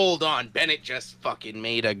 Hold on, Bennett just fucking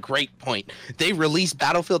made a great point. They released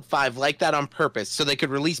Battlefield 5 like that on purpose so they could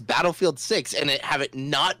release Battlefield 6 and have it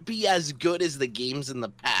not be as good as the games in the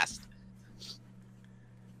past.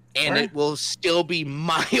 And it will still be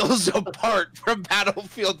miles apart from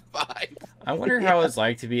Battlefield 5. I wonder how it's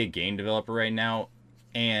like to be a game developer right now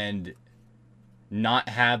and not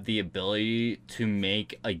have the ability to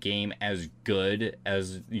make a game as good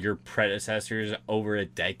as your predecessors over a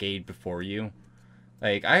decade before you.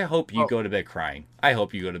 Like, I hope you go to bed crying. I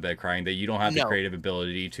hope you go to bed crying that you don't have the creative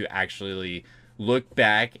ability to actually look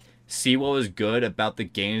back, see what was good about the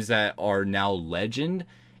games that are now legend,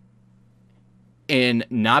 and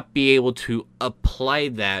not be able to apply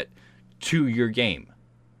that to your game.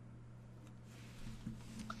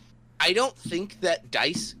 I don't think that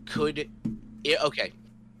DICE could... Okay,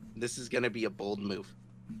 this is going to be a bold move.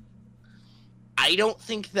 I don't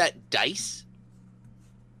think that DICE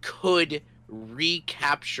could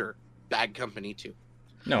recapture Bad Company 2.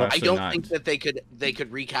 No, absolutely I don't not. think that they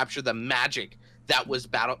could recapture the magic that was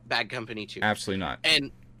Bad Company 2. Absolutely not.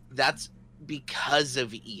 And that's because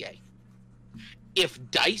of EA. If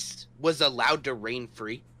DICE was allowed to reign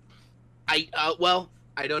free, I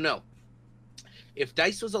don't know. If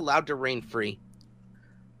DICE was allowed to reign free,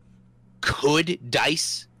 could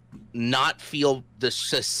DICE not feel the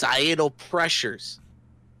societal pressures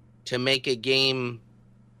to make a game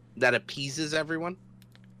that appeases everyone?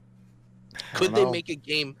 Could they make a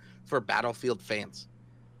game for Battlefield fans?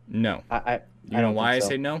 No. You know why I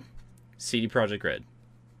say no? CD Projekt Red.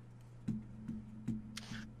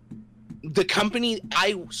 The company,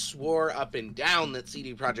 I swore up and down that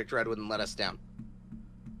CD Projekt Red wouldn't let us down.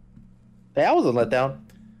 That wasn't let down.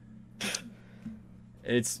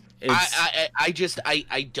 I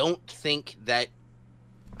don't think that,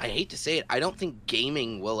 I hate to say it, I don't think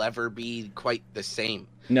gaming will ever be quite the same.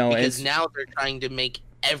 No, because now they're trying to make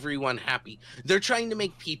everyone happy. They're trying to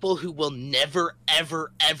make people who will never,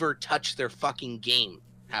 ever, ever touch their fucking game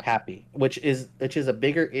happy. Which is a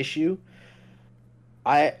bigger issue.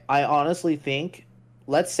 I honestly think,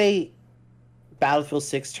 let's say Battlefield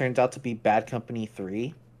 6 turns out to be Bad Company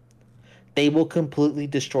 3, they will completely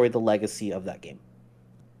destroy the legacy of that game.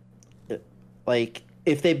 Like,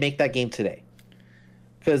 if they make that game today.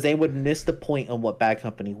 Because they would miss the point on what Bad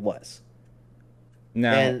Company was.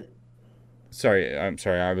 Now, I'm sorry.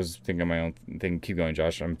 I was thinking of my own thing. Keep going,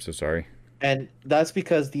 Josh. I'm so sorry. And that's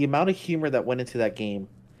because the amount of humor that went into that game,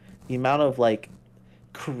 the amount of, like,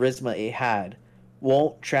 charisma it had,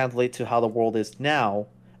 won't translate to how the world is now.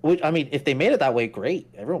 Which, I mean, if they made it that way, great.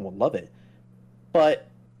 Everyone would love it. But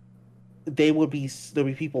there'll be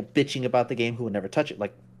people bitching about the game who would never touch it,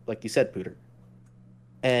 like you said, Pooter.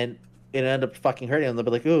 And it ended up fucking hurting them. They'll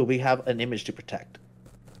be like, oh, we have an image to protect.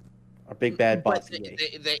 Our big bad boss. But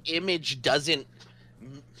the image doesn't,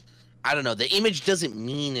 I don't know, the image doesn't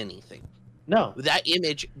mean anything. No. That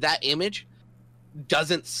image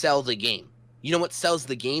doesn't sell the game. You know what sells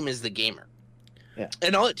the game is the gamer. Yeah.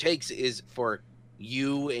 And all it takes is for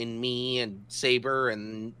you and me and Saber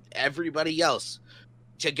and everybody else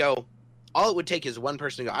to go, all it would take is one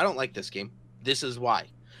person to go, I don't like this game. This is why.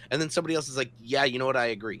 And then somebody else is like, yeah, you know what? I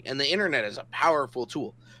agree. And the internet is a powerful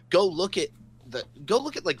tool. Go look at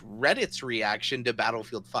like Reddit's reaction to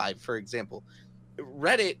Battlefield 5, for example.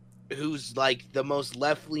 Reddit, who's like the most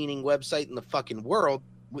left-leaning website in the fucking world,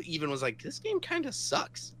 even was like, this game kind of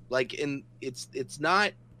sucks. Like, and it's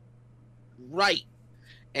not right.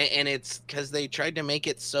 And it's because they tried to make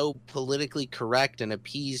it so politically correct and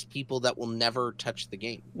appease people that will never touch the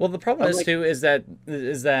game. Well, the problem is too is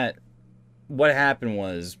that what happened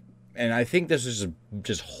was, and I think this is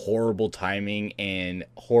just horrible timing and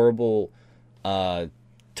horrible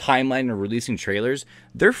timeline of releasing trailers.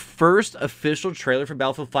 Their first official trailer for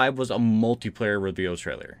Battlefield 5 was a multiplayer reveal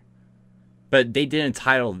trailer. But they didn't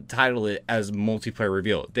title it as multiplayer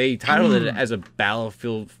reveal. They titled it as a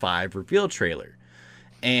Battlefield 5 reveal trailer.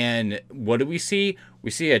 And what do we see?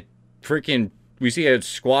 We see a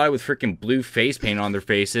squad with freaking blue face paint on their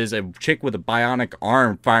faces, a chick with a bionic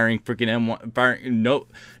arm firing freaking no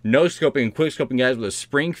scoping and quick scoping guys with a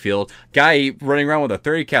Springfield, guy running around with a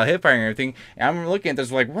 30 cal hip fire and everything. And I'm looking at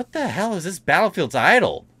this like, what the hell is this Battlefield's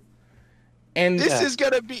idol? And this is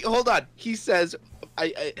gonna be, hold on. He says,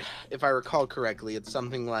 I if I recall correctly, it's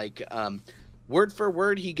something like word for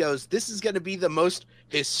word, he goes, this is gonna be the most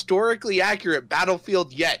historically accurate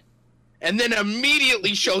Battlefield yet. And then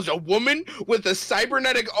immediately shows a woman with a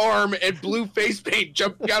cybernetic arm and blue face paint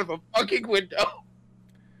jumping out of a fucking window.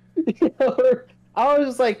 I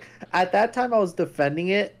was like, at that time I was defending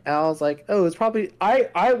it, and I was like, oh, it's probably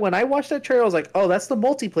I when I watched that trailer, I was like, oh, that's the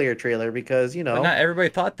multiplayer trailer, because But not everybody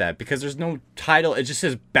thought that, because there's no title. It just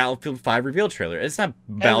says Battlefield 5 reveal trailer. It's not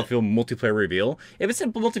Battlefield multiplayer reveal. If it's a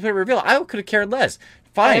multiplayer reveal, I could have cared less.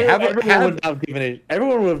 Fine, everyone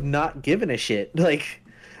would have not given a shit. Like,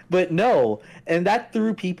 but no, and that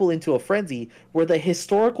threw people into a frenzy where the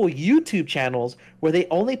historical YouTube channels where they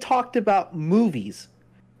only talked about movies.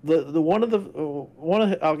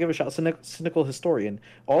 I'll give a shout, Cynical Historian.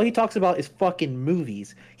 All he talks about is fucking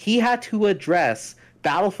movies. He had to address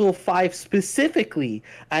Battlefield 5 specifically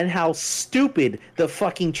and how stupid the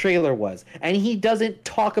fucking trailer was. And he doesn't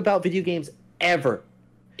talk about video games ever.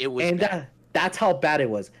 It was that's how bad it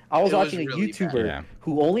was. I was watching a YouTuber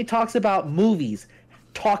who only talks about movies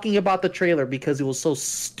talking about the trailer because it was so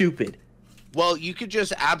stupid. Well, you could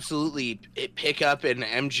just absolutely pick up an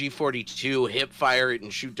MG42, hip fire it,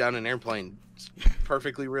 and shoot down an airplane. It's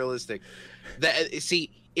perfectly realistic.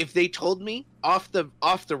 See, if they told me off the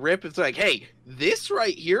rip, it's like, hey, this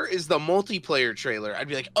right here is the multiplayer trailer, I'd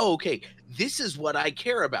be like, oh, okay, this is what I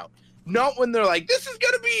care about. Not when they're like, this is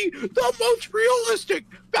gonna be the most realistic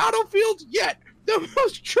Battlefield yet, the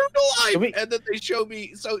most true to life, and then they show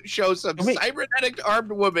some cybernetic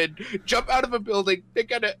armed woman jump out of a building,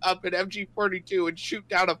 pick up an MG42, and shoot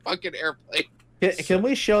down a fucking airplane. Can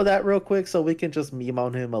we show that real quick so we can just meme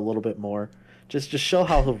on him a little bit more? Just show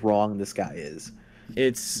how wrong this guy is.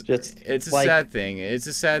 It's a sad thing. It's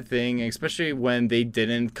a sad thing, especially when they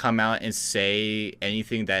didn't come out and say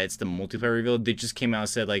anything that it's the multiplayer reveal. They just came out and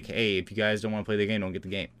said like, hey, if you guys don't want to play the game, don't get the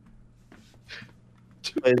game.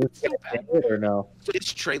 Or no?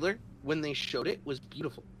 This trailer, when they showed it, was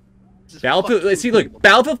beautiful. Battlefield. Let's see. Look,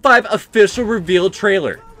 Battlefield 5 official reveal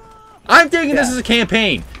trailer. I'm thinking this is a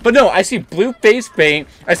campaign, but no. I see blue face paint.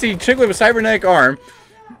 I see chick with a cybernetic arm.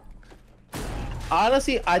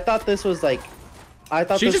 Honestly, I thought this was like,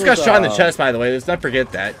 she just got shot in the chest. By the way, let's not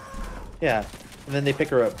forget that. Yeah, and then they pick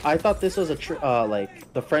her up. I thought this was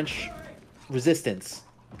like the French resistance.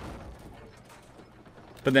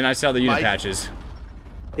 But then I saw the unit patches.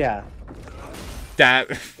 Yeah. That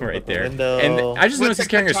right there. And I just noticed he's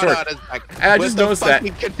carrying a sword. I just noticed that.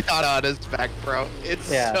 Katana on his back, bro. It's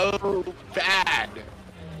so bad.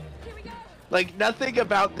 Like, nothing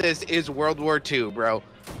about this is World War II, bro.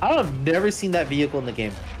 I've never seen that vehicle in the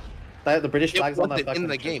game. The British flags on that in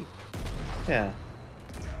the game. Yeah.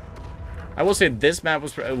 I will say this map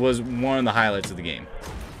was one of the highlights of the game.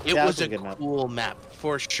 It was a cool map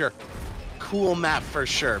for sure. Cool map for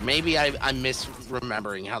sure. Maybe I'm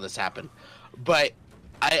misremembering how this happened, but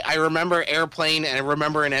I remember airplane and I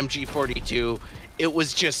remember an MG42. It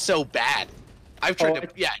was just so bad. I've tried to.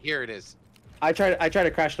 Yeah, here it is. I tried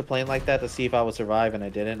to crash the plane like that to see if I would survive, and I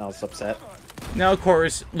didn't. I was upset. Now, of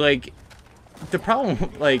course, like the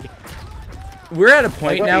problem, like we're at a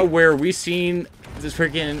point now where we're seeing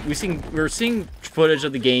footage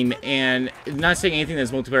of the game and not saying anything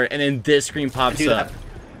that's multiplayer, and then this screen pops up.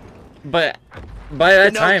 But by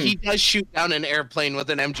that time, he does shoot down an airplane with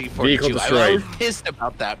an MG42. Vehicle destroyed. I was pissed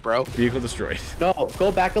about that, bro. Vehicle destroyed. No,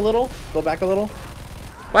 go back a little. Go back a little.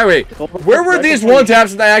 By the way, where were these one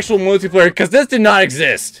taps in the actual multiplayer? Because this did not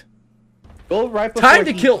exist. Go right before Time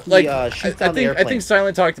to kill. Like I think think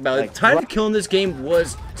Silent talked about it. Like, Time to kill in this game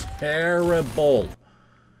was terrible.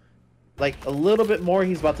 Like a little bit more,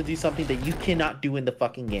 he's about to do something that you cannot do in the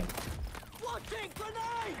fucking game.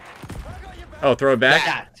 Oh, throw it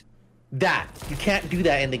back. That you can't do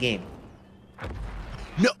that in the game.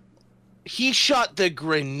 No, he shot the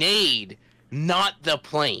grenade, not the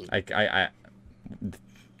plane.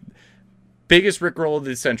 Biggest rickroll of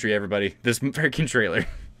the century, everybody. This freaking trailer.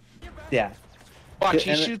 Yeah. Watch,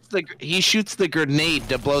 he shoots the grenade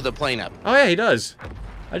to blow the plane up. Oh yeah, he does.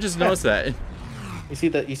 I just noticed that. You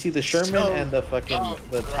see the Sherman and the fucking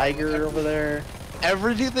the Tiger over there.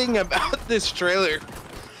 Everything about this trailer.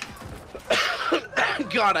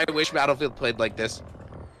 God, I wish Battlefield played like this.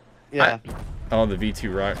 Yeah. Oh, the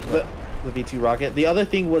V2 rocket. The V2 rocket. The other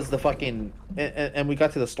thing was the fucking and we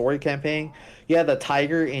got to the story campaign. Yeah, the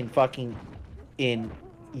Tiger in fucking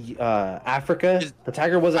Africa. The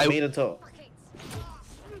Tiger wasn't made until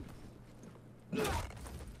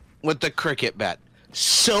with the cricket bat.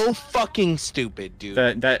 So fucking stupid, dude.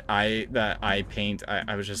 That eye paint.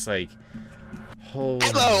 I was just like, oh.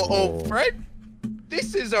 Hello, old friend.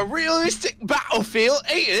 This is a realistic battlefield,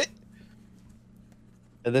 ain't it?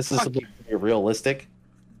 And this is supposed to be realistic.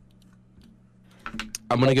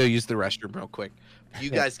 I'm gonna go use the restroom real quick. You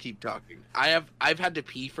guys keep talking. I've had to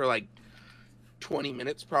pee for like 20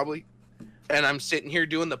 minutes probably, and I'm sitting here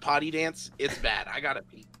doing the potty dance. It's bad. I gotta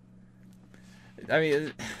pee. I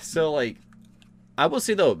mean, so like, I will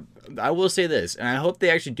say this, and I hope they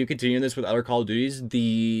actually do continue this with other Call of Duties.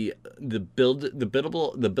 The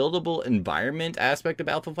buildable environment aspect of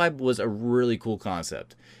Battlefield 5 was a really cool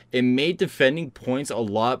concept. It made defending points a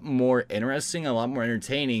lot more interesting, a lot more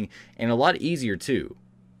entertaining, and a lot easier too.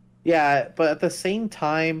 Yeah, but at the same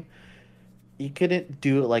time, you couldn't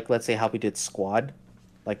do it like, let's say, how we did Squad,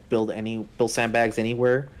 like build sandbags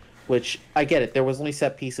anywhere. Which I get it. There was only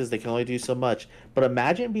set pieces. They can only do so much. But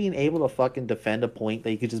imagine being able to fucking defend a point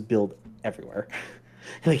that you could just build everywhere.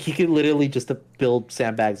 Like you could literally just build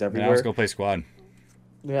sandbags everywhere. Yeah, let's go play Squad.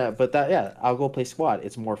 Yeah, but I'll go play Squad.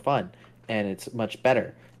 It's more fun and it's much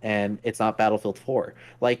better. And it's not Battlefield 4.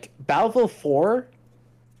 Like Battlefield 4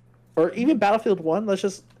 or even Battlefield 1,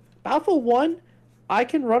 Battlefield 1, I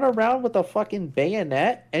can run around with a fucking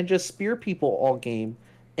bayonet and just spear people all game,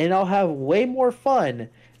 and I'll have way more fun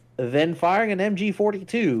than firing an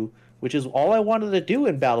MG42, which is all I wanted to do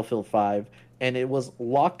in Battlefield 5, and it was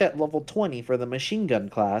locked at level 20 for the machine gun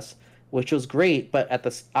class, which was great, but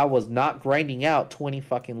I was not grinding out 20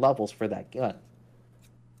 fucking levels for that gun.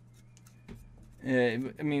 I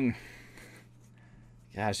mean,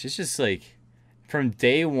 gosh, it's just like, from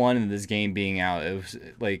day one of this game being out, it was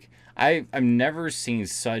like, I've never seen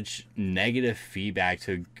such negative feedback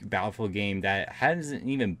to a Battlefield game that hasn't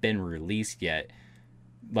even been released yet,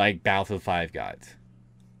 like Battlefield 5 got.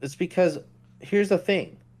 It's because, here's the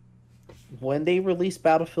thing. When they released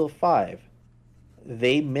Battlefield 5,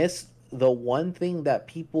 they missed the one thing that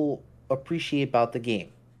people appreciate about the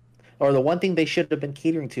game. Or the one thing they should have been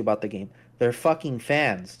catering to about the game. They're fucking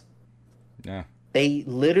fans. Yeah. They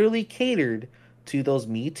literally catered to those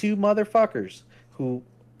Me Too motherfuckers who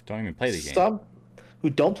don't even play the game. Who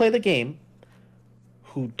don't play the game,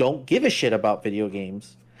 who don't give a shit about video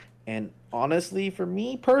games. And honestly, for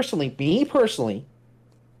me personally, if you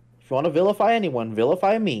want to vilify anyone,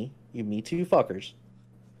 vilify me, you Me Too fuckers.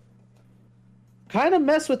 Kind of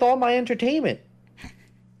mess with all my entertainment.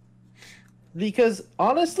 Because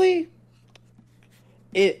honestly,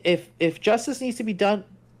 if justice needs to be done,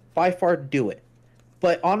 by far do it.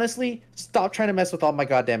 But honestly, stop trying to mess with all my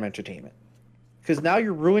goddamn entertainment. Because now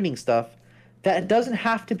you're ruining stuff that doesn't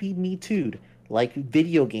have to be Me Too'd, like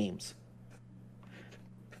video games.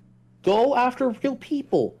 Go after real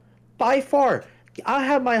people. By far, I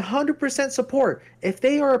have my 100% support. If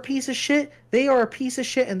they are a piece of shit, they are a piece of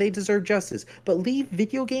shit and they deserve justice. But leave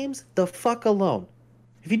video games the fuck alone.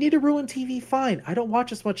 If you need to ruin TV, fine. I don't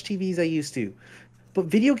watch as much TV as I used to. But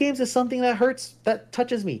video games is something that hurts, that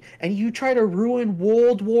touches me. And you try to ruin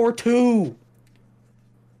World War II.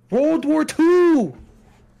 World War II!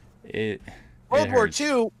 World War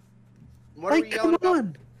II? What are we yelling about?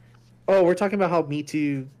 Oh, we're talking about how Me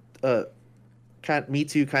Too, Me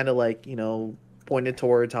Too kind of like, pointed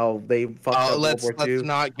towards how they fucked up World War II.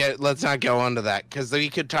 Let's not go on to that, because we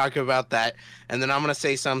could talk about that, and then I'm gonna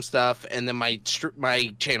say some stuff, and then my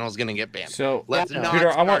channel's gonna get banned. So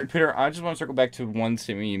Peter, I just want to circle back to one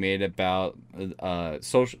statement you made about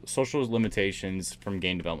social limitations from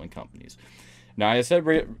game development companies. Now I said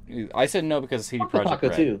no because CD Projekt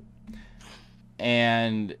Red. Too.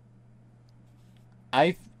 And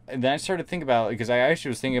then I started thinking about, because I actually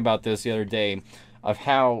was thinking about this the other day, of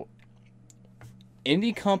how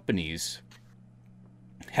indie companies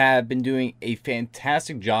have been doing a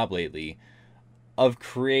fantastic job lately of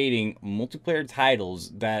creating multiplayer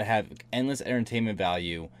titles that have endless entertainment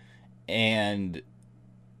value and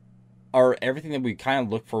are everything that we kind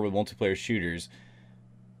of look for with multiplayer shooters.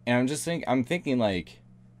 And I'm thinking like,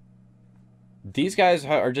 these guys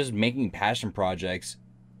are just making passion projects,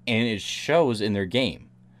 and it shows in their game.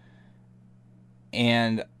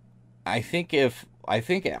 And I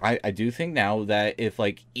do think now that if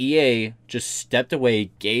like EA just stepped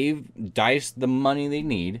away, gave DICE the money they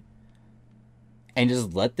need, and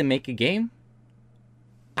just let them make a game,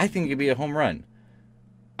 I think it'd be a home run.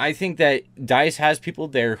 I think that DICE has people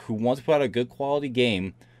there who want to put out a good quality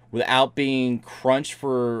game without being crunched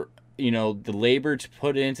for, the labor to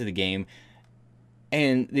put it into the game.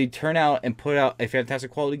 And they turn out and put out a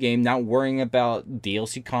fantastic quality game, not worrying about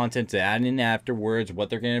DLC content to add in afterwards, what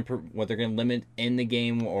they're gonna limit in the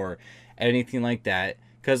game or anything like that.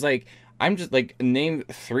 Because like, I'm just like, name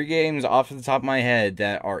 3 games off the top of my head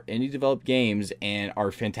that are indie developed games and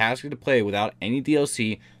are fantastic to play without any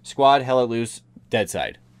DLC: Squad, Hell Let Loose,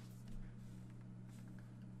 Deadside.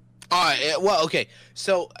 Well, okay.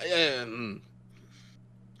 So,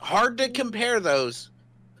 hard to compare those.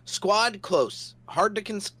 Squad, close. Hard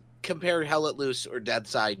to compare Hell Let Loose or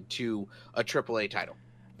Deadside to a AAA title.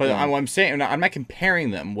 But what I'm saying, I'm not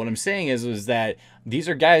comparing them. What I'm saying is that these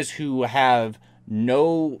are guys who have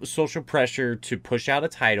no social pressure to push out a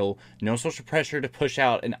title, no social pressure to push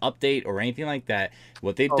out an update or anything like that.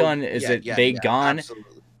 What they've done is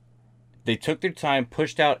absolutely. They took their time,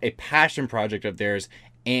 pushed out a passion project of theirs,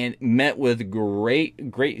 and met with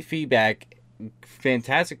great feedback,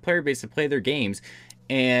 fantastic player base to play their games,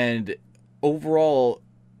 and overall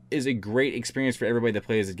is a great experience for everybody that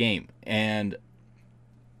plays the game. And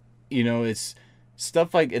it's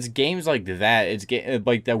stuff like, it's games like that, it's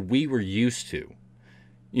like that we were used to.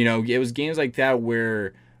 It was games like that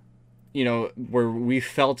where we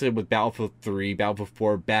felt it with Battlefield 3, Battlefield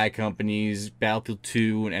 4, Bad Companies, Battlefield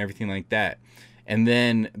 2, and everything like that. And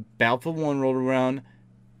then Battlefield 1 rolled around,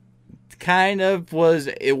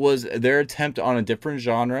 it was their attempt on a different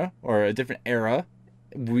genre or a different era,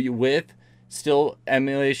 with still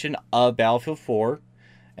emulation of Battlefield 4.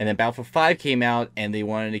 And then Battlefield 5 came out, and they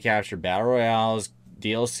wanted to capture battle royales,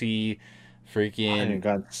 DLC, freaking... I haven't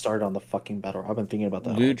gotten started on the fucking battle. I've been thinking about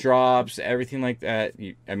that. Loot drops, everything like that.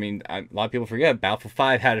 A lot of people forget Battlefield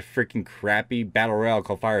 5 had a freaking crappy battle royale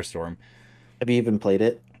called Firestorm. Have you even played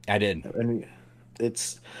it? I did. And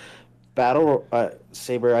it's...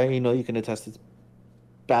 Saber, I know you can attest it.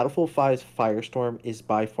 Battlefield 5's Firestorm is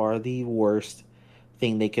by far the worst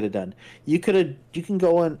thing they could have done. You can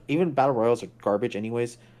go in, even battle royals are garbage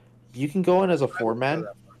anyways. You can go in as a 4-man.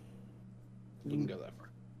 You can go that far.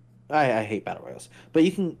 I hate battle royals, but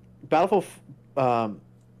you can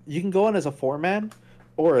you can go in as a 4-man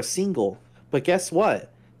or a single. But guess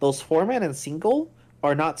what? Those 4-man and single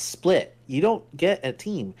are not split. You don't get a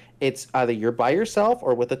team. It's either you're by yourself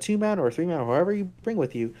or with a 2-man or a 3-man, or whoever you bring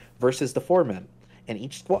with you, versus the 4-man. And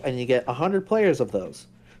each squad, and you get 100 players of those.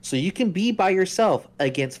 So you can be by yourself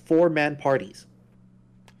against 4-man parties.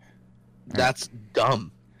 That's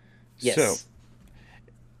dumb. Yes. So,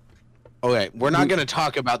 okay, we're not going to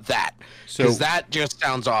talk about that, because that just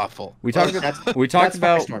sounds awful. We talked about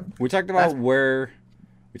where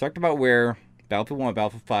Battlefield 1,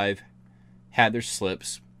 Battlefield 5 had their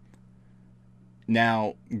slips.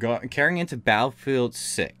 Now, carrying into Battlefield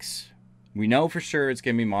 6, we know for sure it's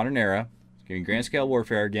going to be modern era. It's going to be grand scale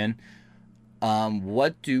warfare again.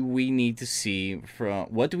 What do we need to see from...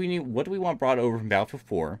 What do we want brought over from Battlefield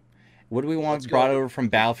 4? What do we want brought over from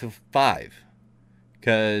Battlefield 5?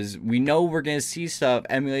 Because we know we're going to see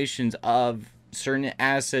emulations of certain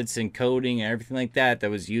assets and coding and everything like that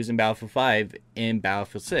was used in Battlefield 5 in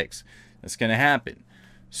Battlefield 6. That's going to happen.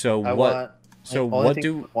 So what from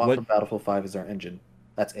Battlefield 5 is our engine.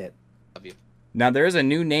 That's it. Love you. Now there is a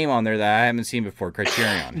new name on there that I haven't seen before,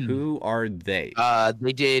 Criterion. Who are they?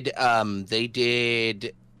 They did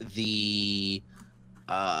the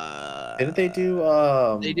didn't they do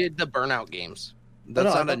they did the Burnout games.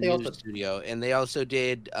 That's not a new studio. And they also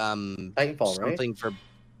did Titanfall, something for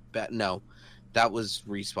no. That was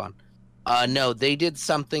Respawn. No, they did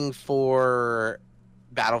something for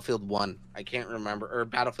Battlefield 1. I can't remember, or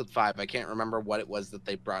Battlefield 5. I can't remember what it was that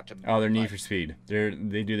they brought to. Oh, they're Need for Speed.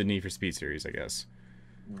 They do the Need for Speed series, I guess.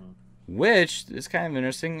 which is kind of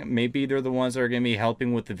interesting. Maybe they're the ones that are going to be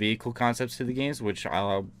helping with the vehicle concepts to the games, which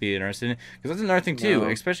I'll be interested in. Because that's another thing too,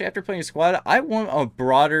 especially after playing Squad. I want a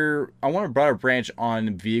broader branch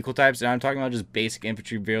on vehicle types, and I'm talking about just basic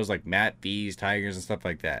infantry vehicles like MAT-Vs, Tigers, and stuff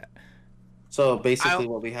like that. So basically,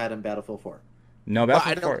 what we had in Battlefield 4. No,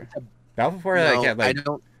 Battlefield 4. Battlefield 4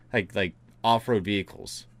 like off-road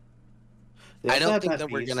vehicles. I don't think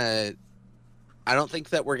that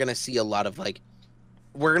we're gonna see a lot of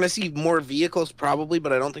we're gonna see more vehicles probably,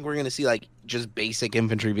 but I don't think we're gonna see just basic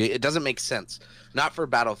infantry vehicles. It doesn't make sense, not for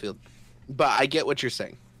Battlefield. But I get what you're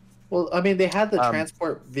saying. Well, I mean, they had the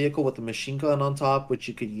transport vehicle with the machine gun on top, which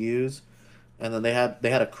you could use, and then they had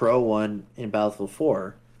a Crow one in Battlefield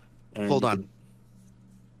 4. Hold on.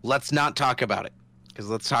 Let's not talk about it, because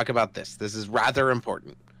let's talk about this. This is rather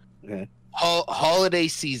important. Okay. Holiday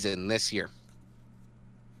season this year.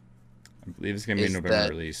 I believe it's gonna be a November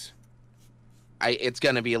release. It's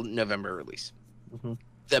gonna be a November release. Mm-hmm.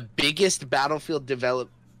 The biggest Battlefield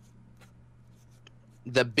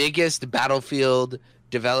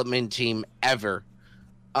development team ever,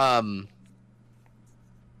 in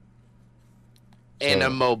a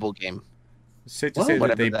mobile game. It's safe to say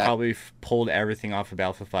that they probably pulled everything off of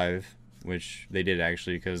Battlefield 5, which they did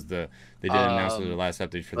actually, because they did announce the last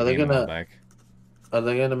update for the game a while back. Are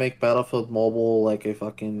they gonna make Battlefield Mobile like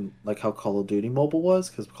how Call of Duty Mobile was?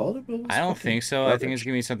 Because Call of Duty. I don't think so. Garbage. I think it's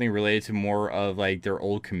gonna be something related to more of their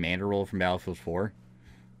old commander role from Battlefield 4.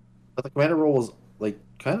 But the commander role was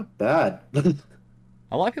kind of bad.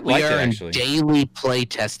 A lot of people like it actually. We are in daily play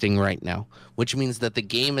testing right now, which means that the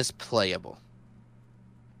game is playable.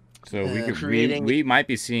 So we might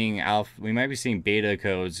be seeing beta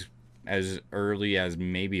codes as early as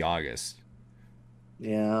maybe August.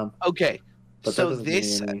 Yeah. Okay. But so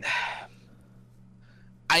this,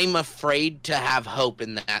 I'm afraid to have hope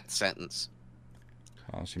in that sentence.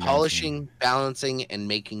 Polishing, balancing, and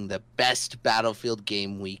making the best Battlefield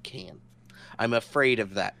game we can. I'm afraid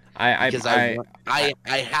of that. I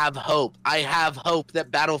have hope. I have hope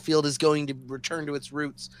that Battlefield is going to return to its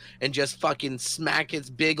roots and just fucking smack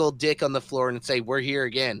its big old dick on the floor and say, we're here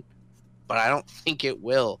again. But I don't think it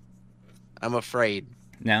will. I'm afraid.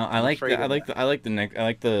 Now I like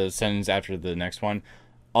the sentence after the next one.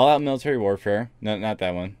 All out military warfare. No, not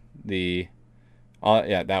that one. That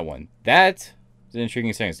one. That is an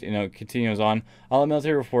intriguing sentence. Continues on. All out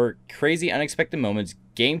military warfare. Crazy unexpected moments.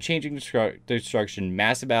 Game-changing destruction.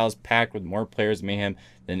 Massive battles packed with more players mayhem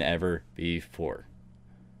than ever before.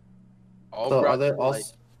 All brought to light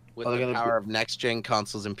with the power of next-gen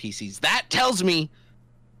consoles and PCs. That tells me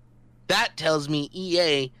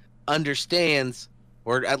EA understands,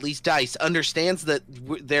 or at least DICE understands, that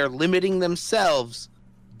they're limiting themselves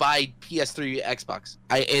by PS3, Xbox.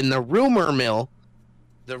 In the rumor mill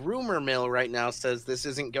right now says this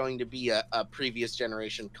isn't going to be a previous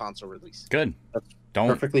generation console release. Good. That's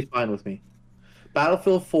perfectly fine with me.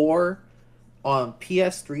 Battlefield 4 on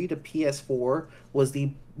PS3 to PS4 was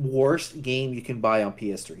the worst game you can buy on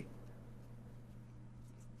PS3.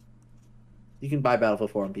 You can buy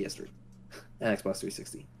Battlefield 4 on PS3 and Xbox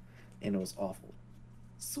 360, and it was awful.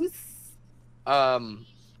 Swiss. I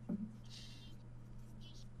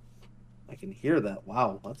can hear that.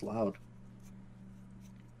 Wow, that's loud.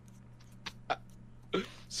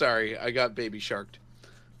 Sorry, I got baby sharked.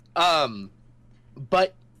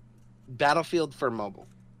 But Battlefield for mobile.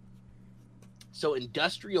 So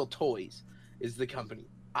Industrial Toys is the company.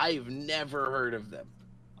 I've never heard of them.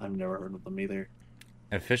 I've never heard of them either.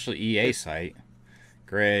 Official EA site.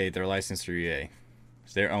 Great, they're licensed through EA.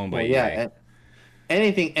 So they're owned by EA. Yeah,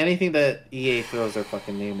 anything that EA throws their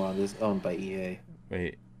fucking name on is owned by EA.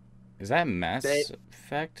 Wait, is that Mass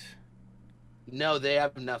Effect? No, they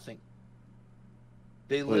have nothing.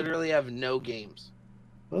 They literally have no games.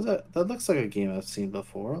 What is that? That looks like a game I've seen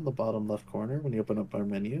before on the bottom left corner when you open up our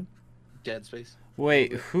menu. Dead Space.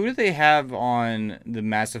 Wait, who do they have on the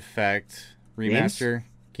Mass Effect remaster?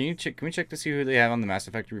 Games? Can we check to see who they have on the Mass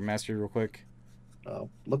Effect remaster real quick?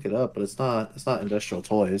 Look it up, but it's not Industrial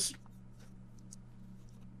Toys.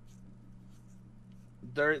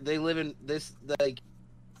 They're in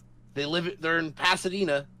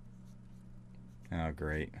Pasadena. Oh,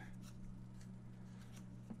 great.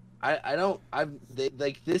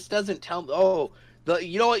 This doesn't tell me.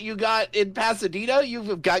 You know what you got in Pasadena?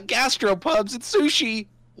 You've got gastropubs and sushi.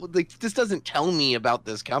 This doesn't tell me about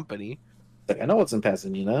this company. I know what's in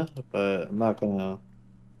Pasadena, but I'm not gonna.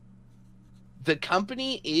 The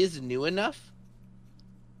company is new enough,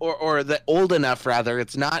 or old enough rather.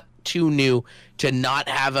 It's not too new to not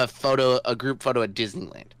have a group photo at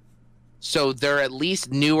Disneyland. So they're at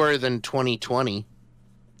least newer than 2020,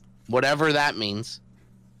 whatever that means.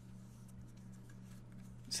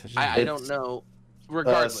 I don't know.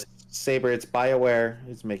 Regardless, Saber, it's BioWare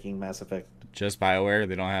who's making Mass Effect. Just BioWare.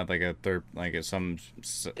 They don't have like a third, like some.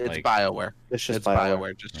 It's like, BioWare. It's just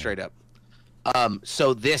BioWare, just straight up.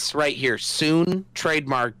 So this right here, soon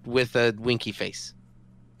trademarked with a winky face.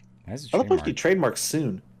 Why is it How the fuck trademarked? do you trademark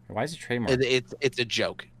soon? Why is it trademarked? It's a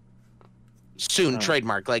joke. Soon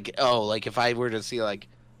trademark, like if I were to see like,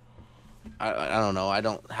 I don't know, I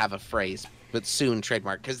don't have a phrase, but soon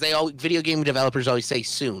trademark, because video game developers always say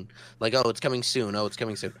soon, like, oh, it's coming soon, oh, it's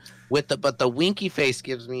coming soon. But the winky face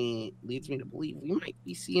leads me to believe we might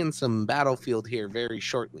be seeing some Battlefield here very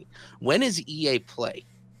shortly. When is EA Play?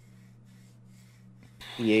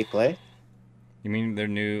 EA Play? You mean their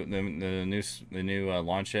new the new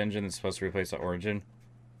launch engine that's supposed to replace the Origin?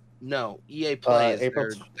 No, EA Play is April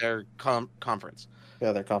their conference.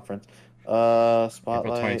 Yeah, their conference. April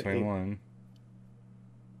Spotlight. 2021.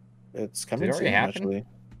 It's coming Did it already soon, happen? actually.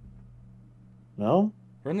 No?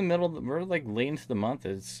 We're in the middle. We're like late into the month.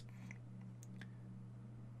 It's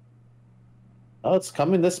It's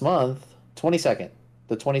coming this month. 22nd.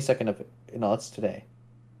 The 22nd of... No, it's today.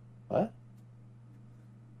 What?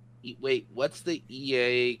 Wait, what's the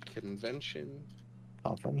EA convention?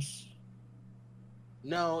 Conference?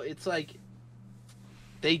 No, it's like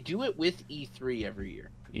they do it with E3 every year.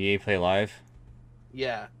 EA Play Live.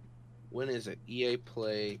 Yeah. When is it? EA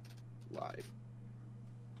Play Live.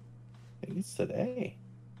 I think it's today.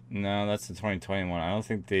 No, that's the 2021. I don't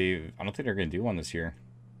think they're gonna do one this year.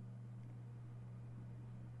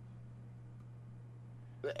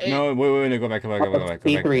 No, wait, no, go back.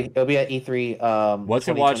 E3. It'll be at E3. What's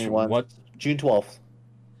it watch? 2021, What? June 12th.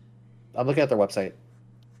 I'm looking at their website.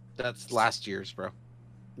 That's last year's, bro.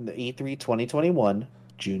 The E3 2021,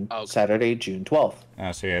 Okay. Saturday, June 12th.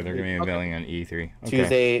 So yeah, they're gonna be unveiling on E3.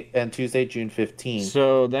 Okay. Tuesday, June 15th.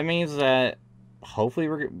 So that means that hopefully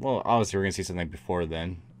obviously we're gonna see something before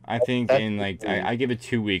then. I think in like I give it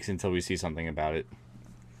 2 weeks until we see something about it.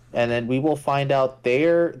 And then we will find out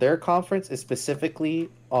their conference is specifically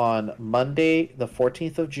on Monday, the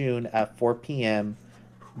 14th of June at 4 p.m.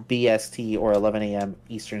 BST or 11 a.m.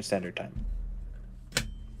 Eastern Standard Time.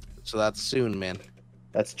 So that's soon, man.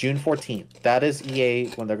 That's June 14th. That is EA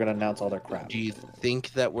when they're going to announce all their crap. Do you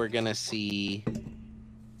think that we're gonna see?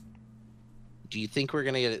 Do you think we're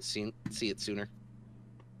gonna get it see it sooner?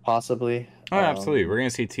 Possibly. Oh, absolutely. We're gonna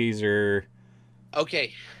see teaser.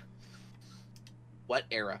 Okay. What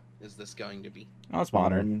era is this going to be? Oh, it's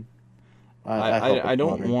modern. I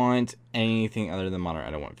don't want anything other than modern.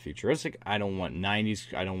 I don't want futuristic. I don't want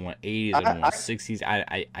 90s. I don't want 80s. I don't want 60s.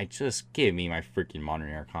 I just give me my freaking modern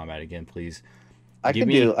era combat again, please. I can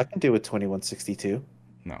do with 2162.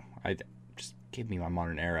 No, just give me my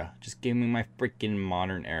modern era. Just give me my freaking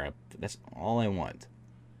modern era. That's all I want.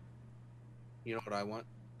 You know what I want?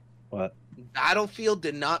 What? Battlefield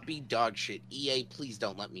did not be dog shit. EA, please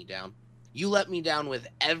don't let me down. You let me down with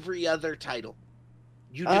every other title.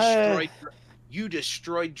 You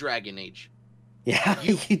destroyed Dragon Age. Yeah,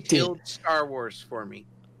 You you killed did. Star Wars for me.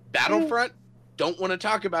 Battlefront, don't want to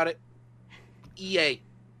talk about it. EA,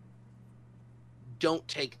 don't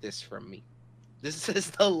take this from me. This is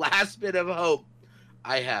the last bit of hope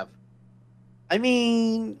I have. I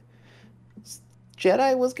mean,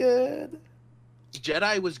 Jedi was good.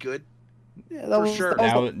 Jedi was good. Yeah, For sure.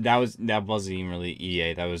 That wasn't even really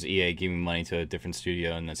EA. That was EA giving money to a different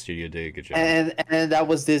studio, and that studio did a good job. And that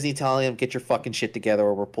was Disney telling them, get your fucking shit together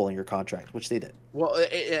or we're pulling your contract, which they did. Well,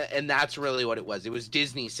 and that's really what it was. It was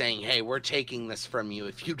Disney saying, "Hey, we're taking this from you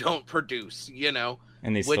if you don't produce," you know.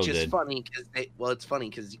 And they Which still is did. funny because it's funny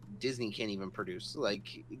because Disney can't even produce.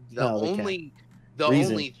 Like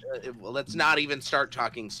let's not even start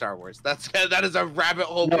talking Star Wars. That is a rabbit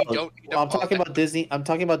hole we don't need to I'm fall talking down. about Disney. I'm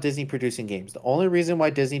talking about Disney producing games. The only reason why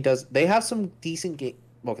Disney they have some decent game.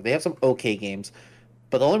 Okay, they have some okay games,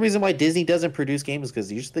 but the only reason why Disney doesn't produce games is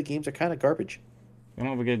because usually the games are kind of garbage. They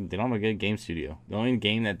don't have a good game studio. The only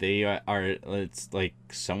game that they it's like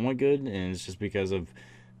somewhat good, and it's just because of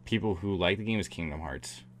people who like the game, is Kingdom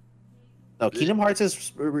Hearts. No, Kingdom Hearts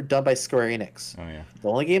is done by Square Enix. Oh yeah. The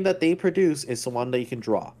only game that they produce is the one that you can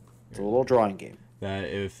draw. It's a little drawing game. That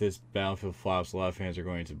if this Battlefield flops, a lot of fans are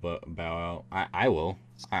going to bow out. I will.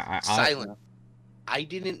 Silent. I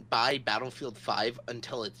didn't buy Battlefield 5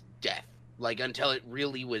 until its death. Like until it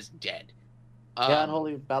really was dead. Yeah, and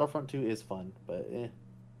Holy Battlefront 2 is fun, but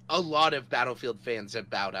a lot of Battlefield fans have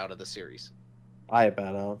bowed out of the series. I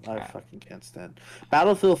bowed out. I fucking can't stand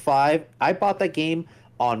Battlefield 5. I bought that game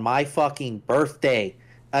on my fucking birthday.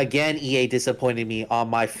 Again, EA disappointed me on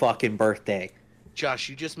my fucking birthday. Josh,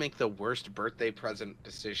 you just make the worst birthday present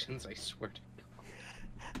decisions, I swear to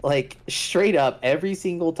God. Like straight up, every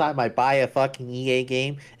single time I buy a fucking EA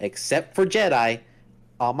game, except for Jedi,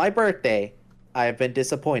 on my birthday, I have been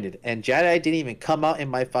disappointed. And Jedi didn't even come out in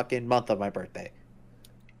my fucking month of my birthday.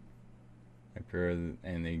 And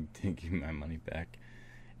they didn't give me my money back.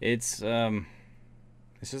 It's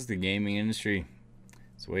just the gaming industry.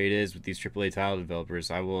 It's the way it is with these AAA title developers.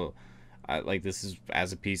 This is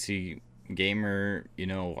as a PC gamer, you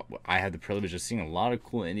know, I had the privilege of seeing a lot of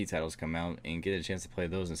cool indie titles come out and get a chance to play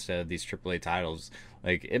those instead of these AAA titles.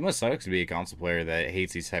 Like, it must suck to be a console player that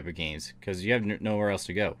hates these type of games because you have nowhere else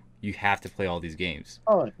to go. You have to play all these games.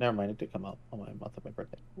 Oh, never mind. It did come out on my month of my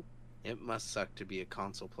birthday. It must suck to be a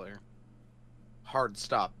console player. Hard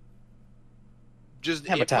stop. Just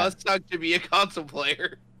Hammer it time. must suck to be a console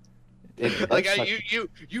player. Like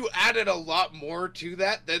you added a lot more to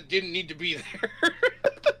that didn't need to be there.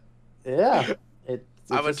 Yeah.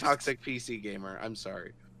 I'm a toxic PC gamer. I'm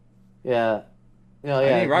sorry. Yeah. Yeah.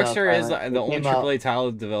 I mean, Rockstar is the only AAA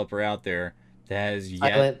title developer out there that has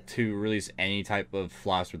yet to release any type of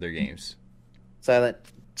flops with their games. Silent.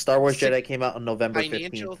 Star Wars Jedi came out on November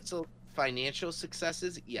 15th. Financial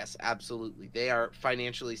successes, yes, absolutely. They are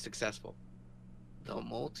financially successful. The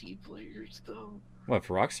multiplayers, though. What,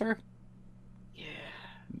 for Rockstar? Yeah.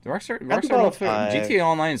 Rockstar GTA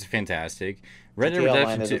Online is fantastic. Red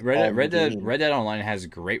Dead Online has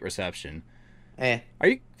great reception. Are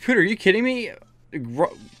you kidding me?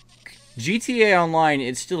 GTA Online,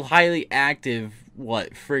 it's still highly active.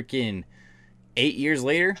 What, freaking 8 years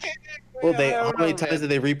later? Well, how many times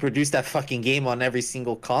did they reproduce that fucking game on every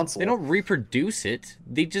single console? They don't reproduce it.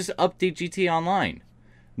 They just update GTA Online.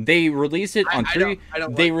 They release it on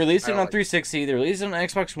They released it on 360. They released it on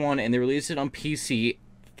Xbox One, and they released it on PC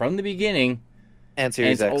from the beginning. And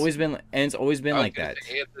Series X. It's always been like that.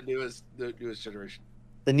 The newest generation.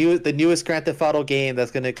 The newest Grand Theft Auto game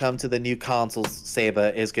that's going to come to the new consoles,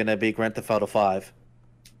 Seba, is going to be Grand Theft Auto 5.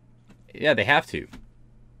 Yeah, they have to.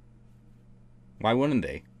 Why wouldn't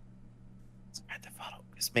they? Grand Theft Auto.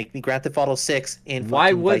 Just make me Grand Theft Auto 6 in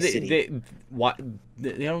Why would Vice City.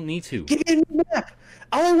 They don't need to. Give me a new map.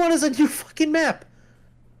 All I want is a new fucking map.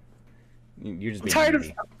 You're just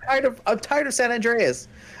I'm tired of San Andreas.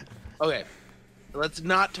 Okay, let's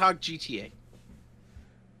not talk GTA.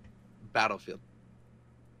 Battlefield.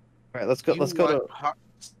 All right, let's go to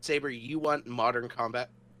Saber. You want modern combat?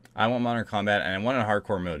 I want modern combat, and I want a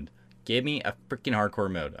hardcore mode. Give me a freaking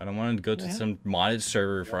hardcore mode. I don't want to go to some modded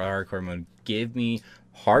server for a hardcore mode. Give me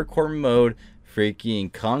hardcore mode,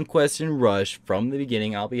 freaking Conquest and Rush from the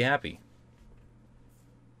beginning. I'll be happy.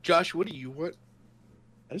 Josh, what do you want?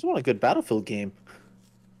 I just want a good Battlefield game.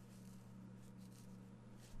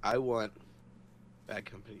 I want Bad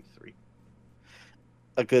Company 3.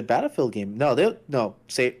 A good Battlefield game.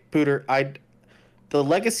 Say Pooter, the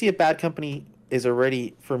legacy of Bad Company is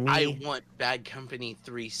already for me. I want Bad Company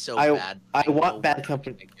 3 so bad. I want Bad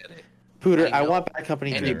Company. Pooter, I want Bad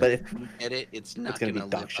Company 3, but if you get it, it's not going to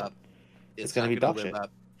live up. It's going to be dog shit.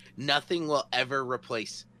 Nothing will ever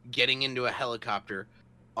replace getting into a helicopter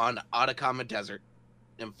on Atacama Desert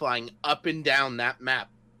and flying up and down that map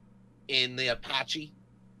in the Apache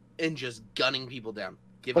and just gunning people down.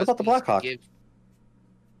 What about the Blackhawk?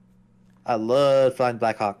 I love flying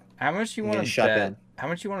Blackhawk. How much you want to bet? How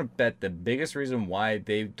much you want to bet the biggest reason why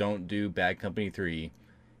they don't do Bad Company 3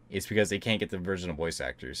 is because they can't get the original voice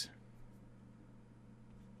actors?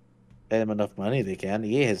 Pay them enough money, they can.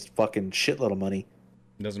 EA has fucking shitload of money.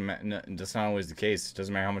 Doesn't matter. No, that's not always the case.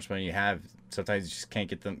 Doesn't matter how much money you have. Sometimes you just can't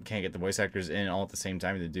get the voice actors in all at the same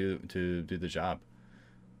time to do the job.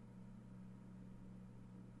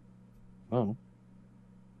 Oh.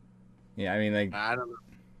 Yeah, I mean, like, I don't know.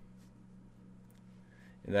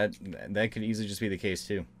 That could easily just be the case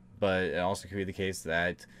too, but it also could be the case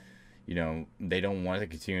that, you know, they don't want to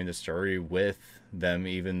continue the story with them,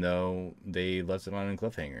 even though they left it on a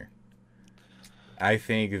cliffhanger. I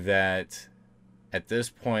think that at this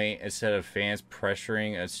point, instead of fans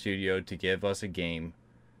pressuring a studio to give us a game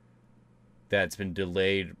that's been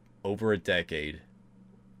delayed over a decade,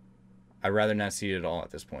 I'd rather not see it at all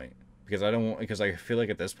at this point, because I feel like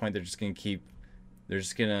at this point they're just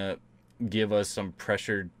gonna give us some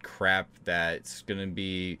pressured crap that's gonna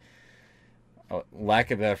be a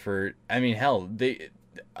lack of effort. I mean, hell,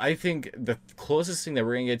 I think the closest thing that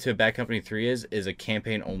we're gonna get to a Bad Company 3 is a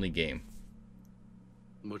campaign only game,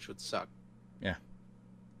 which would suck. Yeah.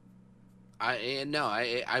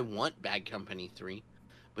 I want Bad Company 3,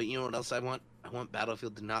 but you know what else I want? I want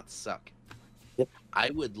Battlefield to not suck. Yep.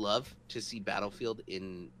 I would love to see Battlefield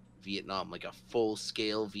in Vietnam, like a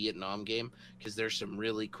full-scale Vietnam game, because there's some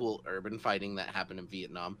really cool urban fighting that happened in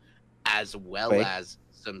Vietnam as well as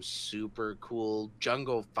some super cool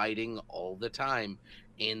jungle fighting all the time.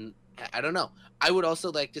 In I don't know. I would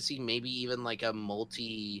also like to see maybe even like a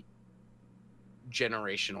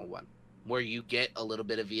multi-generational one where you get a little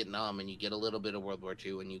bit of Vietnam and you get a little bit of World War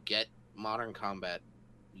II and you get modern combat.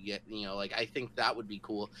 You get, like I think that would be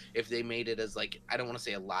cool if they made it as like, I don't want to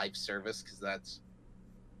say a live service because that's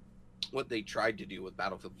what they tried to do with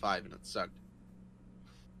Battlefield 5 and it sucked.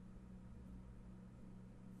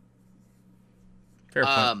 Fair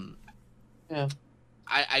point. Yeah.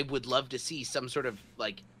 I would love to see some sort of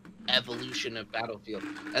like evolution of Battlefield,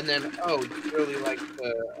 and then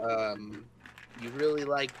you really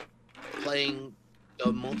like playing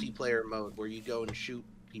the multiplayer mode where you go and shoot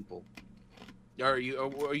people, or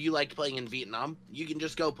you like playing in Vietnam. You can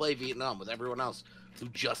just go play Vietnam with everyone else who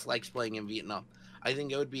just likes playing in Vietnam. I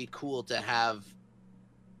think it would be cool to have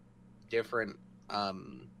different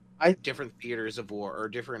different theaters of war or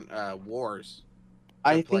different wars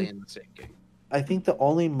to play in the same game. I think the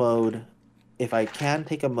only mode, if I can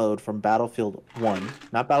take a mode from Battlefield 1,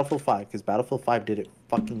 not Battlefield 5, because Battlefield 5 did it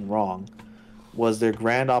fucking wrong, was their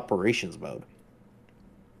Grand Operations mode.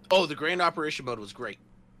 Oh, the Grand Operation mode was great.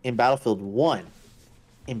 In Battlefield 1.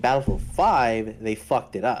 In Battlefield 5, they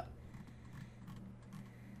fucked it up.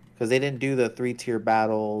 Because they didn't do the 3-tier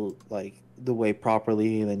battle, like, the way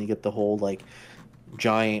properly, and then you get the whole, like,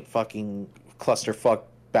 giant fucking clusterfuck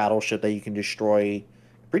battleship that you can destroy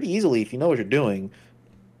pretty easily if you know what you're doing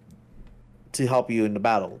to help you in the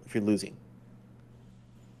battle if you're losing.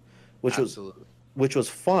 Which was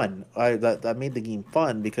fun. That made the game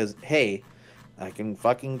fun because hey, I can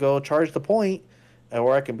fucking go charge the point,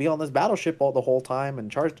 or I can be on this battleship the whole time and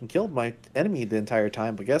charged and killed my enemy the entire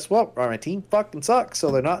time. But guess what? My team fucking sucks,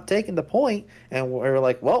 so they're not taking the point, and we're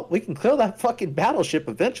like, well, we can kill that fucking battleship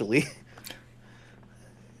eventually.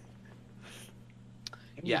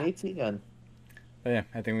 Yeah. But yeah,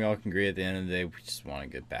 I think we all can agree at the end of the day, we just want a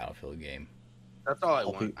good Battlefield game. That's all I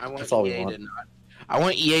want. I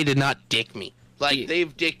want EA to not dick me. Like,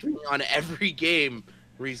 they've dicked me on every game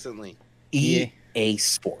recently. EA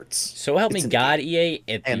Sports. So help me God, EA,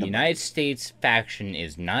 if the United States faction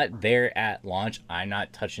is not there at launch, I'm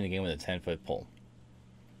not touching the game with a 10-foot pole.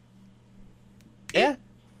 Yeah.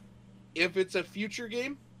 If it's a future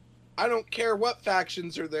game, I don't care what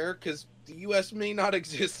factions are there, because the U.S. may not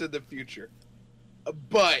exist in the future.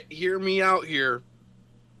 But hear me out here.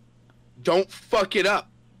 Don't fuck it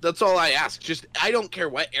up. That's all I ask. Just, I don't care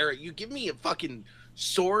what era. You give me a fucking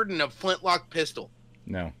sword and a flintlock pistol.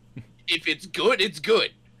 No. If it's good, it's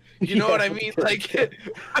good. You know what I mean? Like,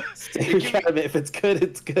 if it's good,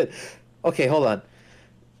 it's good. Okay, hold on.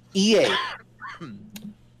 EA,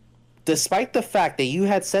 despite the fact that you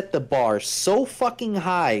had set the bar so fucking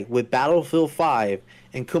high with Battlefield 5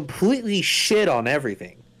 and completely shit on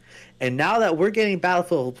everything, and now that we're getting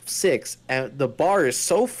Battlefield 6 and the bar is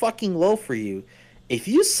so fucking low for you, if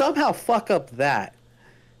you somehow fuck up that,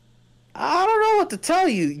 I don't know what to tell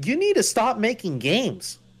you. You need to stop making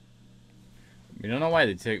games. We don't know why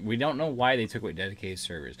they took away dedicated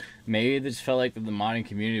servers. Maybe they just felt like the modding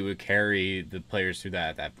community would carry the players through that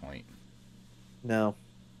at that point. No.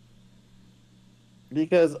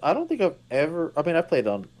 Because I don't think I've ever... I mean, I've played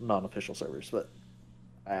on non-official servers, but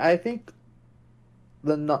I think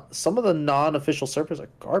some of the non-official servers are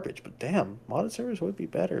garbage, but damn, modded servers would be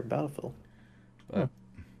better in Battlefield. But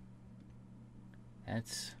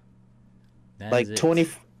that's like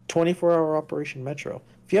 24-hour Operation Metro.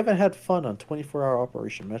 If you haven't had fun on 24-hour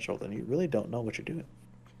Operation Metro, then you really don't know what you're doing.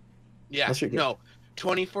 Yeah, no.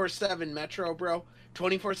 24/7 Metro, bro.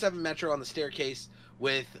 24/7 Metro on the staircase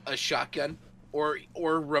with a shotgun or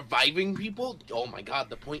reviving people. Oh my god,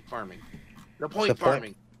 the point farming. The point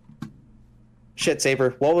farming. Shit,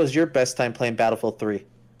 Saber, what was your best time playing Battlefield 3?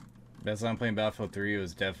 Best time playing Battlefield 3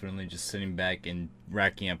 was definitely just sitting back and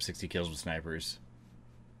racking up 60 kills with snipers.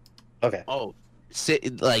 Okay. Oh,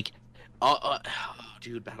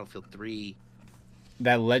 dude, Battlefield 3.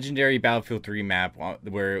 That legendary Battlefield 3 map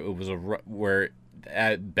where it was where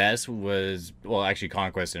at best was, well, actually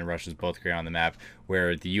Conquest and Rush is both great on the map,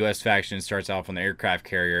 where the U.S. faction starts off on the aircraft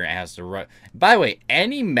carrier and has to run. By the way,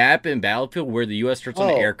 any map in Battlefield where the U.S. starts on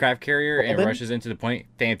the aircraft carrier and rushes into the point,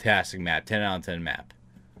 fantastic map, 10 out of 10 map.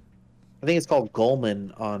 I think it's called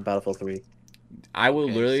Goldman on Battlefield 3. I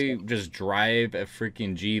would literally just drive a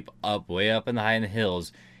freaking Jeep way up in the high in the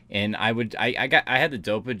hills, and I had the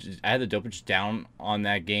dopage down on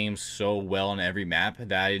that game so well on every map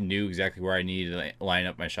that I knew exactly where I needed to line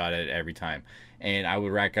up my shot at every time, and I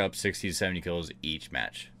would rack up 60 to 70 kills each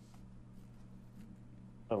match.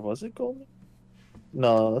 Oh, was it Goldman?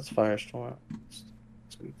 No, that's Firestorm.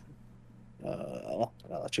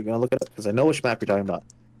 about. You're gonna look it up because I know which map you're talking about.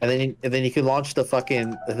 And then you can launch the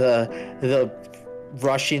fucking the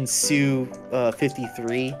Russian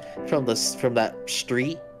Su-53 from that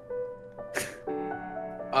street.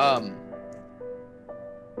 All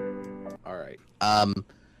right.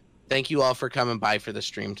 Thank you all for coming by for the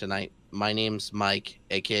stream tonight. My name's Mike,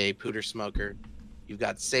 aka Pooter Smoker. You've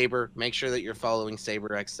got Saber. Make sure that you're following Saber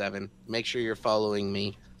X7. Make sure you're following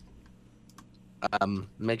me.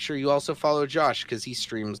 Make sure you also follow Josh because he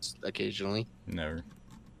streams occasionally. Never.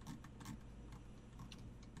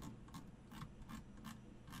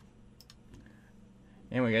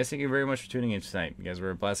 Anyway, guys, thank you very much for tuning in tonight. You guys were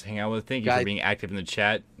a blast to hang out with. Thank you for being active in the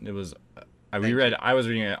chat. It was, I was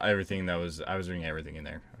reading everything in there. I was reading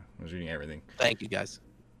everything. Thank you, guys.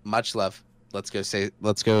 Much love. Let's go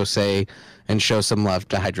say, and show some love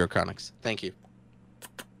to Hydrochronics. Thank you.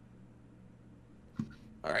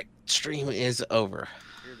 All right, stream is over.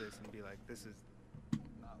 Hear this and be like, this is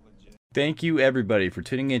not legit. Thank you, everybody, for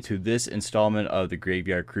tuning into this installment of the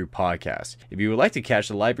Graveyard Crew podcast. If you would like to catch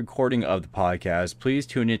the live recording of the podcast, please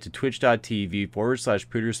tune in to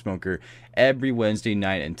twitch.tv/PooterSmoker every Wednesday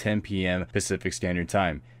night at 10 p.m. Pacific Standard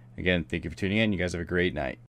Time. Again, thank you for tuning in. You guys have a great night.